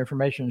having some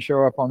information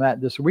show up on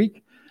that this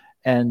week.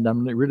 And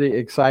I'm really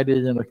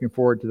excited and looking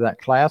forward to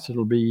that class.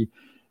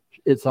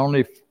 It's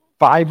only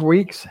 5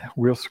 weeks.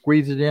 We'll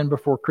squeeze it in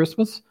before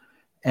Christmas,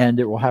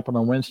 and it will happen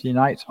on Wednesday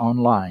nights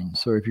online.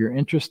 So if you're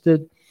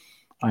interested,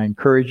 I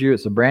encourage you.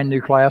 It's a brand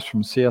new class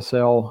from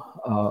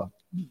CSL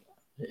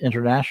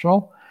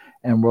International,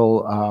 and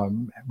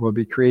we'll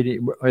be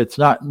creating. It's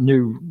not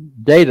new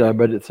data,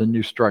 but it's a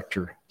new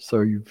structure.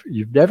 So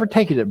you've never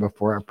taken it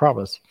before, I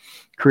promise.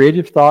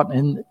 Creative thought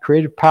and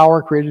creative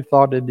power, creative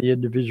thought in the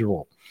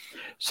individual.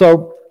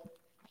 So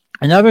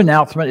another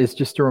announcement is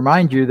just to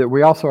remind you that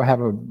we also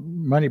have a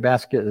money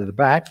basket at the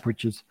back,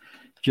 which is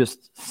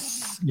just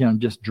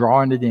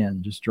drawing it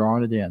in.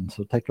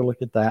 So take a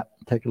look at that.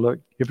 Take a look.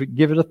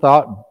 Give it a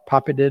thought.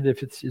 Pop it in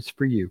if it's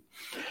for you.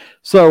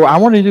 So I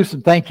want to do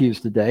some thank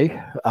yous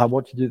today. I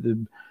want to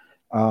do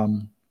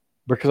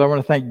because I want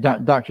to thank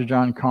Dr.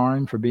 John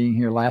Karn for being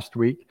here last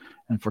week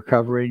and for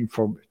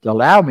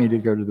allow me to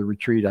go to the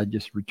retreat I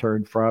just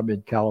returned from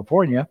in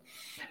California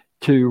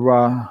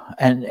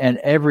and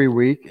every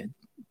week.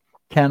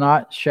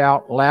 Cannot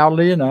shout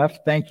loudly enough.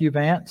 Thank you,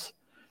 Vance.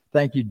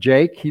 Thank you,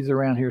 Jake. He's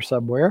around here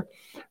somewhere,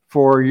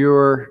 for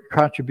your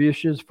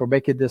contributions, for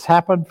making this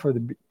happen, for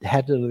the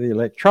head of the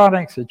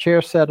electronics, the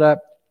chair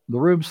setup, the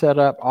room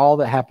setup, all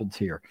that happens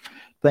here.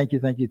 Thank you,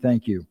 thank you,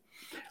 thank you.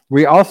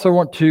 We also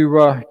want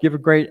to give a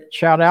great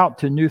shout out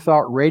to New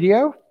Thought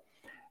Radio,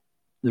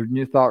 the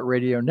New Thought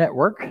Radio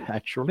Network,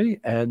 actually,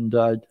 and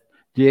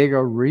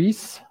Diego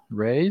Reyes.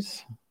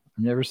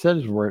 I never said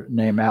his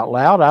name out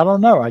loud. I don't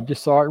know. I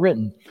just saw it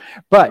written.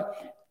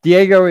 But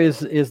Diego is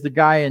the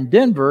guy in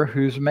Denver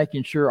who's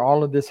making sure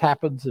all of this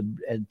happens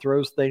and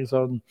throws things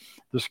on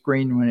the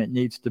screen when it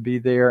needs to be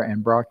there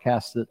and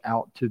broadcasts it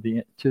out to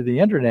the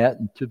internet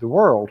and to the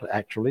world,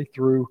 actually,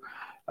 through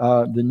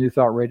the New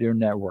Thought Radio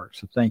Network.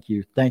 So thank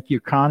you. Thank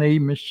you, Connie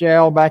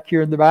Michelle, back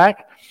here in the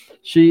back.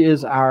 She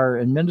is our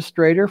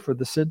administrator for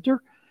the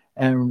center.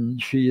 And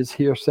she is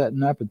here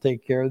setting up and taking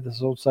care of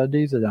this on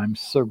Sundays. And I'm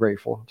so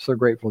grateful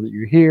that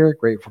you're here.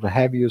 Grateful to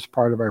have you as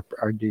part of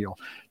our deal.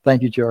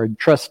 Thank you to our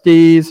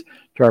trustees,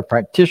 to our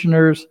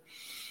practitioners,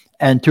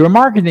 and to our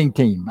marketing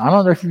team. I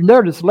don't know if you've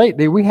noticed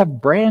lately, we have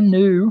brand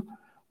new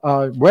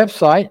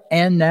website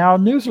and now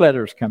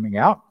newsletters coming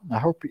out. I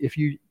hope if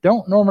you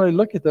don't normally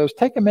look at those,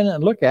 take a minute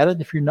and look at it.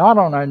 If you're not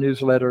on our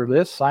newsletter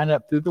list, sign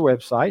up through the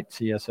website,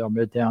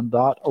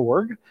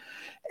 cslmidtown.org.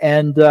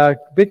 And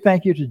big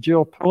thank you to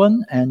Jill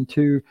Pullen and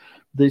to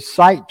the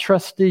site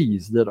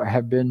trustees that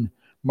have been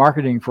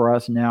marketing for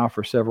us now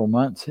for several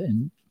months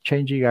and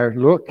changing our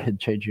look and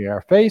changing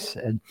our face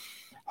and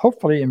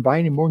hopefully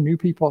inviting more new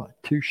people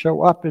to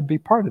show up and be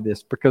part of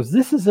this, because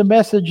this is a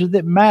message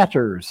that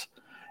matters.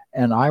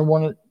 And I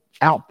want it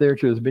out there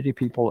to as many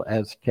people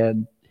as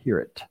can hear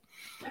it.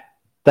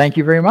 Thank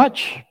you very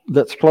much.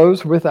 Let's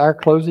close with our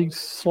closing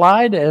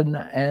slide and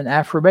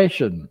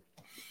affirmation.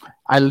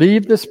 I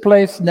leave this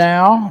place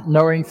now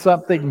knowing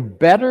something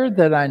better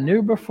than I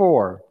knew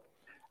before.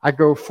 I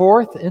go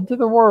forth into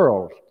the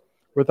world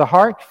with a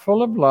heart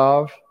full of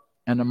love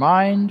and a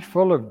mind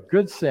full of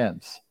good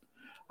sense.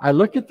 I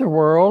look at the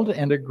world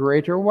in a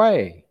greater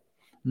way,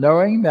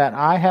 knowing that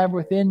I have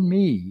within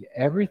me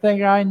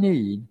everything I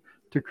need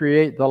to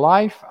create the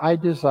life I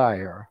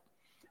desire.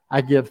 I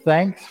give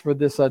thanks for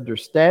this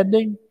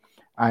understanding.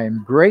 I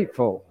am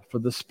grateful for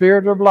the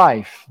spirit of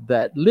life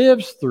that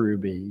lives through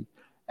me,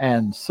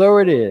 and so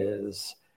it is.